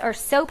 Metallics are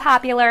so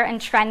popular and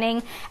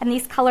trending, and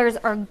these colors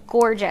are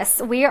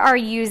gorgeous. We are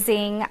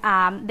using,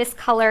 this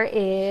color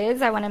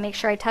is, I want to make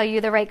sure I tell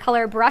you the right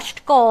color,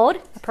 brushed gold,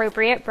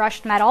 appropriate,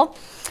 brushed metal.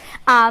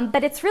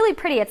 But it's really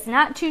pretty. It's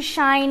not too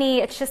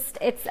shiny. It's just,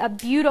 it's a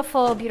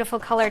beautiful, beautiful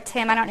color.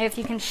 Tim, I don't know if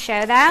you can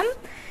show them.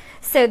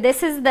 So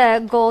this is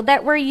the gold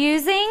that we're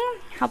using.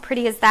 How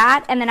pretty is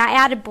that? And then I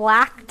added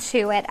black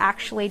to it,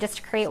 actually, just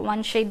to create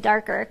one shade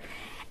darker.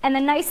 And the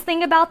nice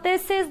thing about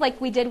this is,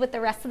 like we did with the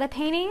rest of the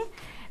painting,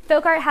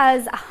 folk art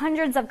has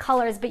hundreds of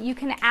colors, but you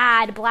can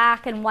add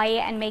black and white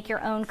and make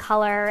your own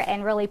color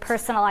and really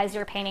personalize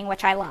your painting,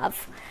 which I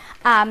love.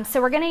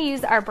 So we're going to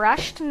use our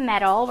brushed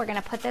metal. We're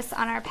going to put this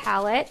on our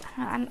palette.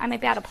 I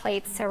might be out of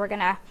plates, so we're going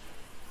to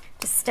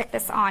just stick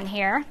this on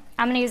here.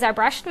 I'm going to use our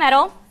brushed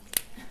metal.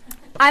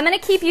 I'm going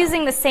to keep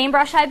using the same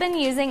brush I've been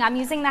using. I'm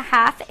using the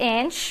 1/2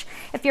 inch.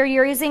 If you're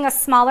using a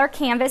smaller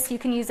canvas, you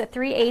can use a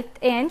 3/8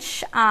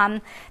 inch.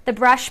 The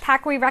brush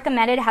pack we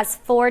recommended has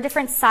 4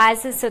 different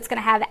sizes, so it's going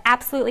to have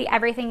absolutely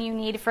everything you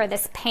need for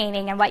this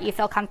painting and what you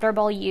feel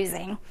comfortable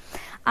using.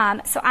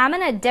 So I'm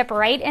going to dip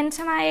right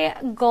into my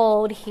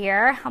gold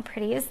here. How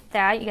pretty is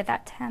that? You get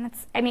that 10.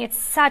 I mean, it's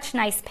such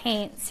nice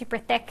paint, super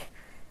thick.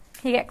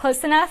 Can you get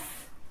close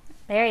enough?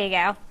 There you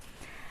go.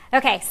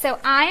 Okay, so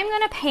I'm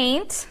going to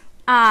paint.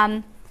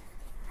 I'm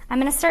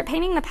going to start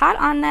painting the pot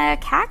on the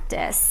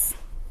cactus.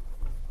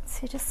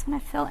 So just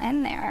want to fill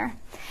in there.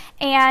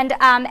 And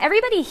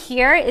everybody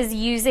here is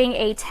using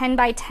a 10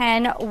 by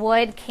 10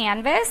 wood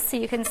canvas. So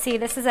you can see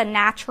this is a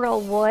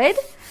natural wood.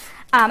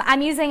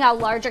 I'm using a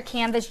larger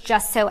canvas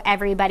just so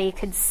everybody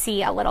could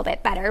see a little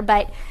bit better.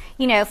 But,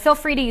 you know, feel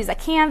free to use a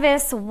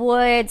canvas,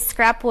 wood,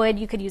 scrap wood.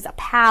 You could use a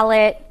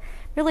palette.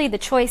 Really, the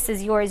choice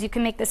is yours. You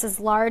can make this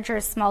as large or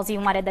as small as you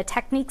wanted. The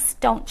techniques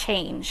don't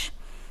change.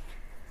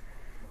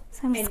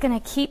 So I'm just going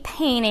to keep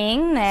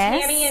painting this.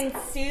 Tammy and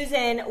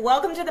Susan,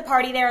 welcome to the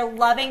party. They're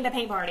loving the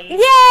paint party. Yay!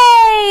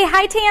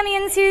 Hi, Tammy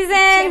and Susan.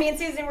 Tammy and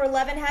Susan, we're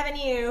loving having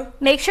you.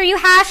 Make sure you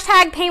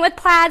hashtag paint with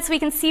plaid so we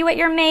can see what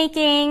you're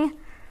making.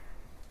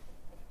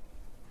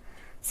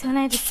 So I'm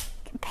going to just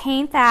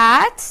paint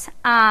that. So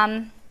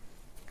I'm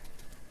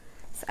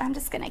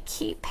just going to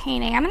keep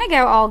painting. I'm going to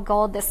go all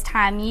gold this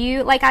time.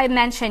 Like I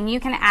mentioned, you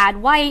can add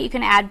white, you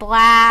can add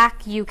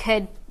black, you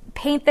could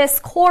paint this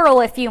coral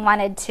if you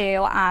wanted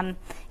to.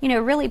 You know,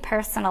 really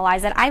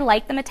personalize it. I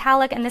like the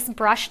metallic, and this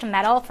brushed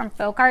metal from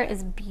Folk Art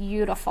is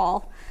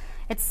beautiful.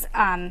 It's,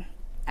 I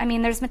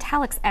mean, there's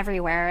metallics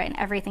everywhere in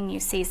everything you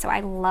see, so I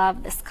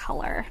love this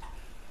color.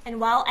 And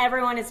while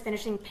everyone is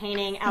finishing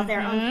painting out there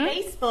on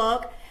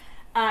Facebook,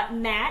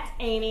 Matt,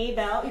 Amy,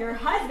 Belle, your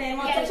husband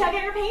wants to check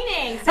out your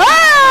painting. So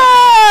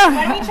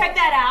why don't we check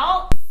that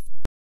out?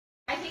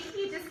 I think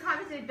he just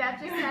commented, Beth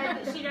just said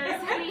that she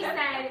noticed how he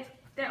said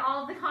that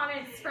all of the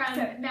comments from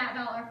Matt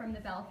Bell are from the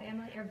Bell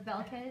family, or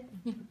Bell kids.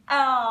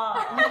 Oh.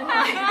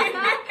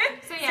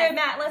 So, yes. So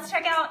Matt, let's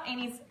check out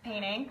Amy's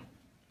painting.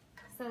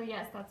 So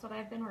yes, that's what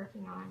I've been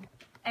working on.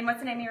 And what's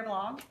the name of your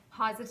blog?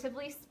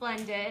 Positively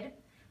Splendid.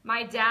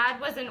 My dad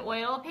was an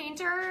oil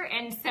painter,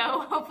 and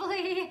so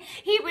hopefully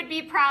he would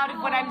be proud of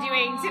what I'm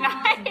doing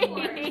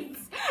tonight.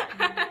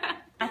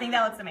 I think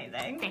that looks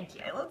amazing. Thank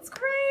you. It looks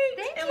great.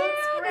 Thank it you.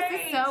 Looks great.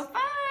 This is so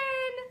fun.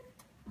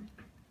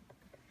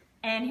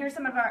 And here's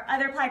some of our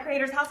other Plaid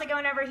creators. How's it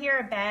going over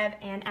here, Bev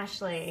and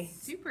Ashley?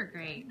 Super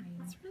great.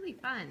 It's really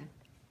fun.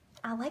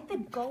 I like the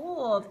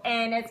gold.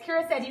 And as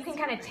Kira said, you can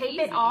kind of tape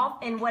it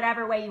off in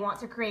whatever way you want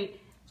to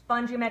create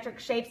fun geometric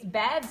shapes.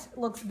 Bev's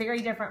looks very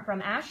different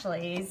from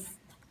Ashley's.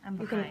 I'm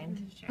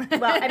behind.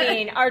 Well, I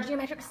mean, our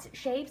geometric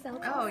shapes, that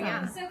looks awesome.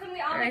 Yeah. So can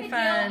we all Very make a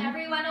fun. deal?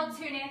 Everyone will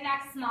tune in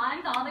next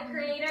month, all the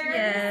creators.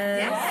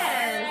 Yes.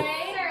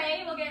 All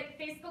right. We'll get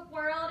Facebook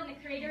World and the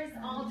creators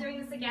all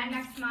doing this again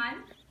next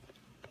month.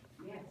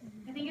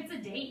 I think it's a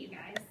date, you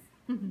guys.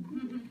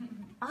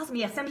 Awesome.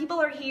 Yeah, some people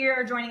are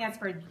here joining us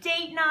for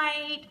date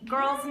night,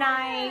 girls'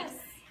 night.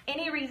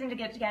 Any reason to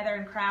get together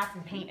and craft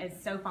and paint is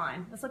so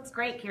fun. This looks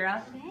great,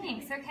 Kira.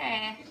 Thanks.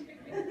 Okay.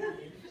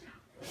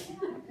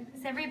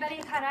 Is everybody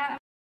cut out? I'm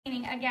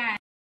painting again.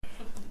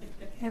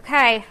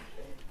 Okay.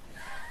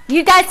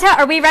 You guys,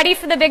 are we ready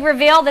for the big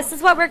reveal? This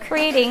is what we're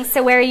creating.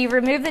 So where you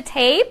remove the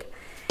tape,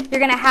 you're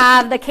going to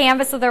have the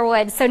canvas of their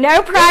wood. So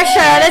no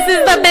pressure. This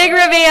is the big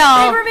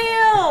reveal. Big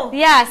reveal.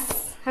 Yes.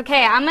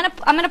 Okay, I'm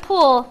gonna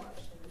pull.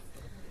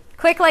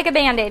 Quick like a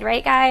Band-Aid,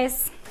 right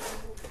guys?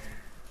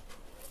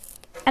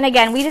 And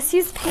again, we just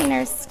use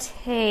painter's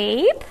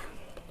tape.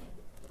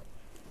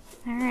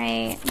 All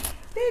right.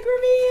 Big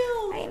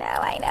reveal.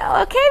 I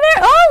know. Okay,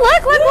 there. Oh,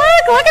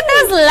 look at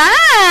those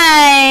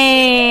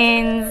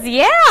lines.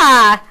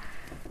 Yeah.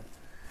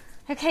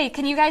 Okay,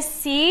 can you guys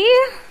see?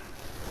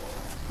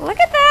 Look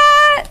at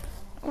that.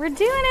 We're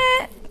doing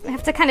it. I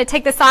have to kind of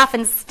take this off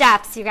in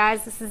steps, you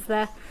guys. This is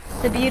the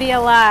beauty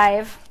of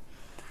live.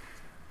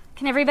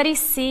 Can everybody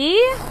see?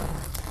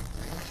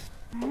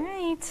 All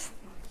right.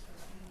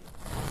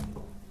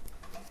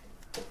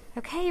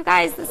 Okay, you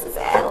guys, this is it.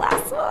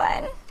 Last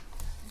one.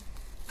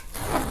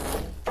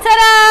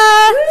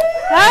 Ta-da!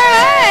 All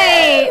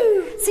right.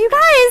 So you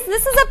guys,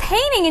 this is a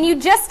painting, and you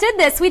just did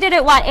this. We did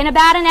it, what, in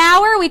about an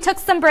hour? We took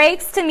some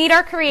breaks to meet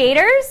our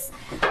creators.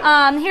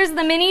 Here's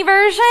the mini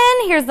version.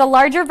 Here's the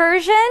larger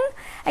version.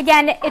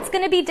 Again, it's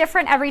going to be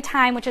different every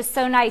time, which is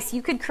so nice.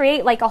 You could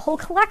create like a whole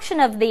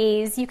collection of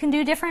these. You can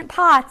do different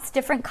pots,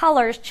 different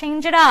colors,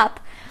 change it up.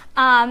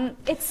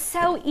 It's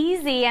so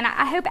easy, and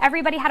I hope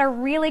everybody had a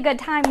really good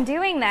time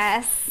doing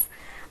this.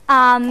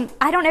 I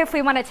don't know if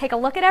we want to take a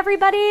look at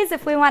everybody's,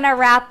 if we want to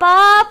wrap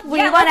up.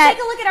 Let's take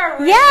a look at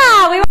our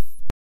Yeah, we want to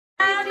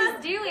see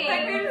what she's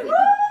doing.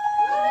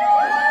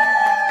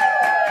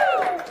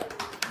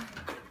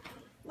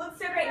 Looks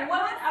so great.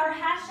 What our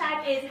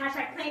hashtag is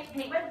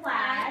 #paint with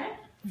plaid.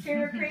 Share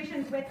your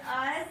creations with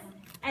us.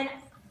 And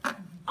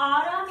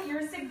Autumn,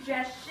 your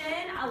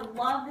suggestion, I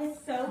love this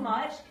so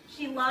much.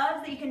 She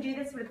loves that you can do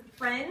this with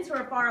friends who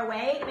are far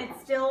away, and it's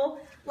still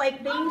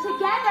like being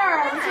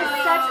together, which is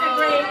such a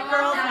great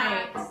girls'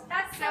 night.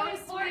 That's so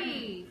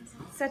sweet.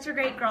 Such a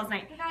great girls'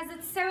 night. You guys,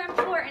 it's so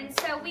important.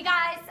 So we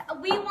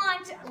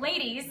want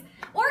ladies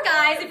or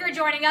guys, if you're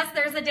joining us,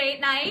 there's a date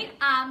night.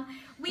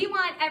 We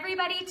want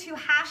everybody to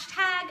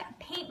hashtag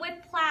paint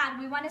with plaid.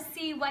 We want to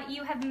see what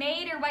you have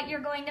made or what you're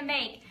going to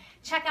make.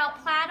 Check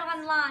out Plaid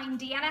Online.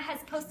 Deanna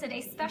has posted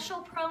a special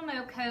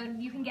promo code.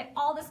 You can get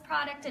all this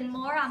product and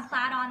more on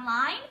Plaid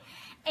Online.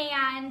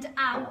 And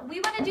we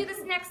want to do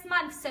this next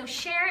month, so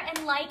share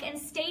and like and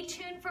stay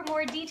tuned for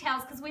more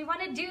details, because we want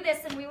to do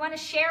this and we want to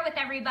share with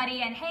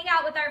everybody and hang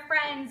out with our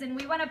friends, and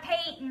we want to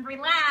paint and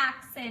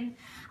relax. And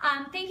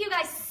thank you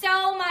guys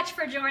so much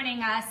for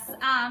joining us.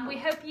 We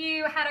hope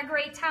you had a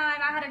great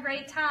time. I had a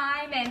great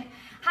time, and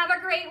have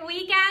a great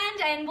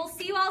weekend, and we'll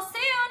see you all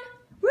soon.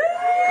 Woo!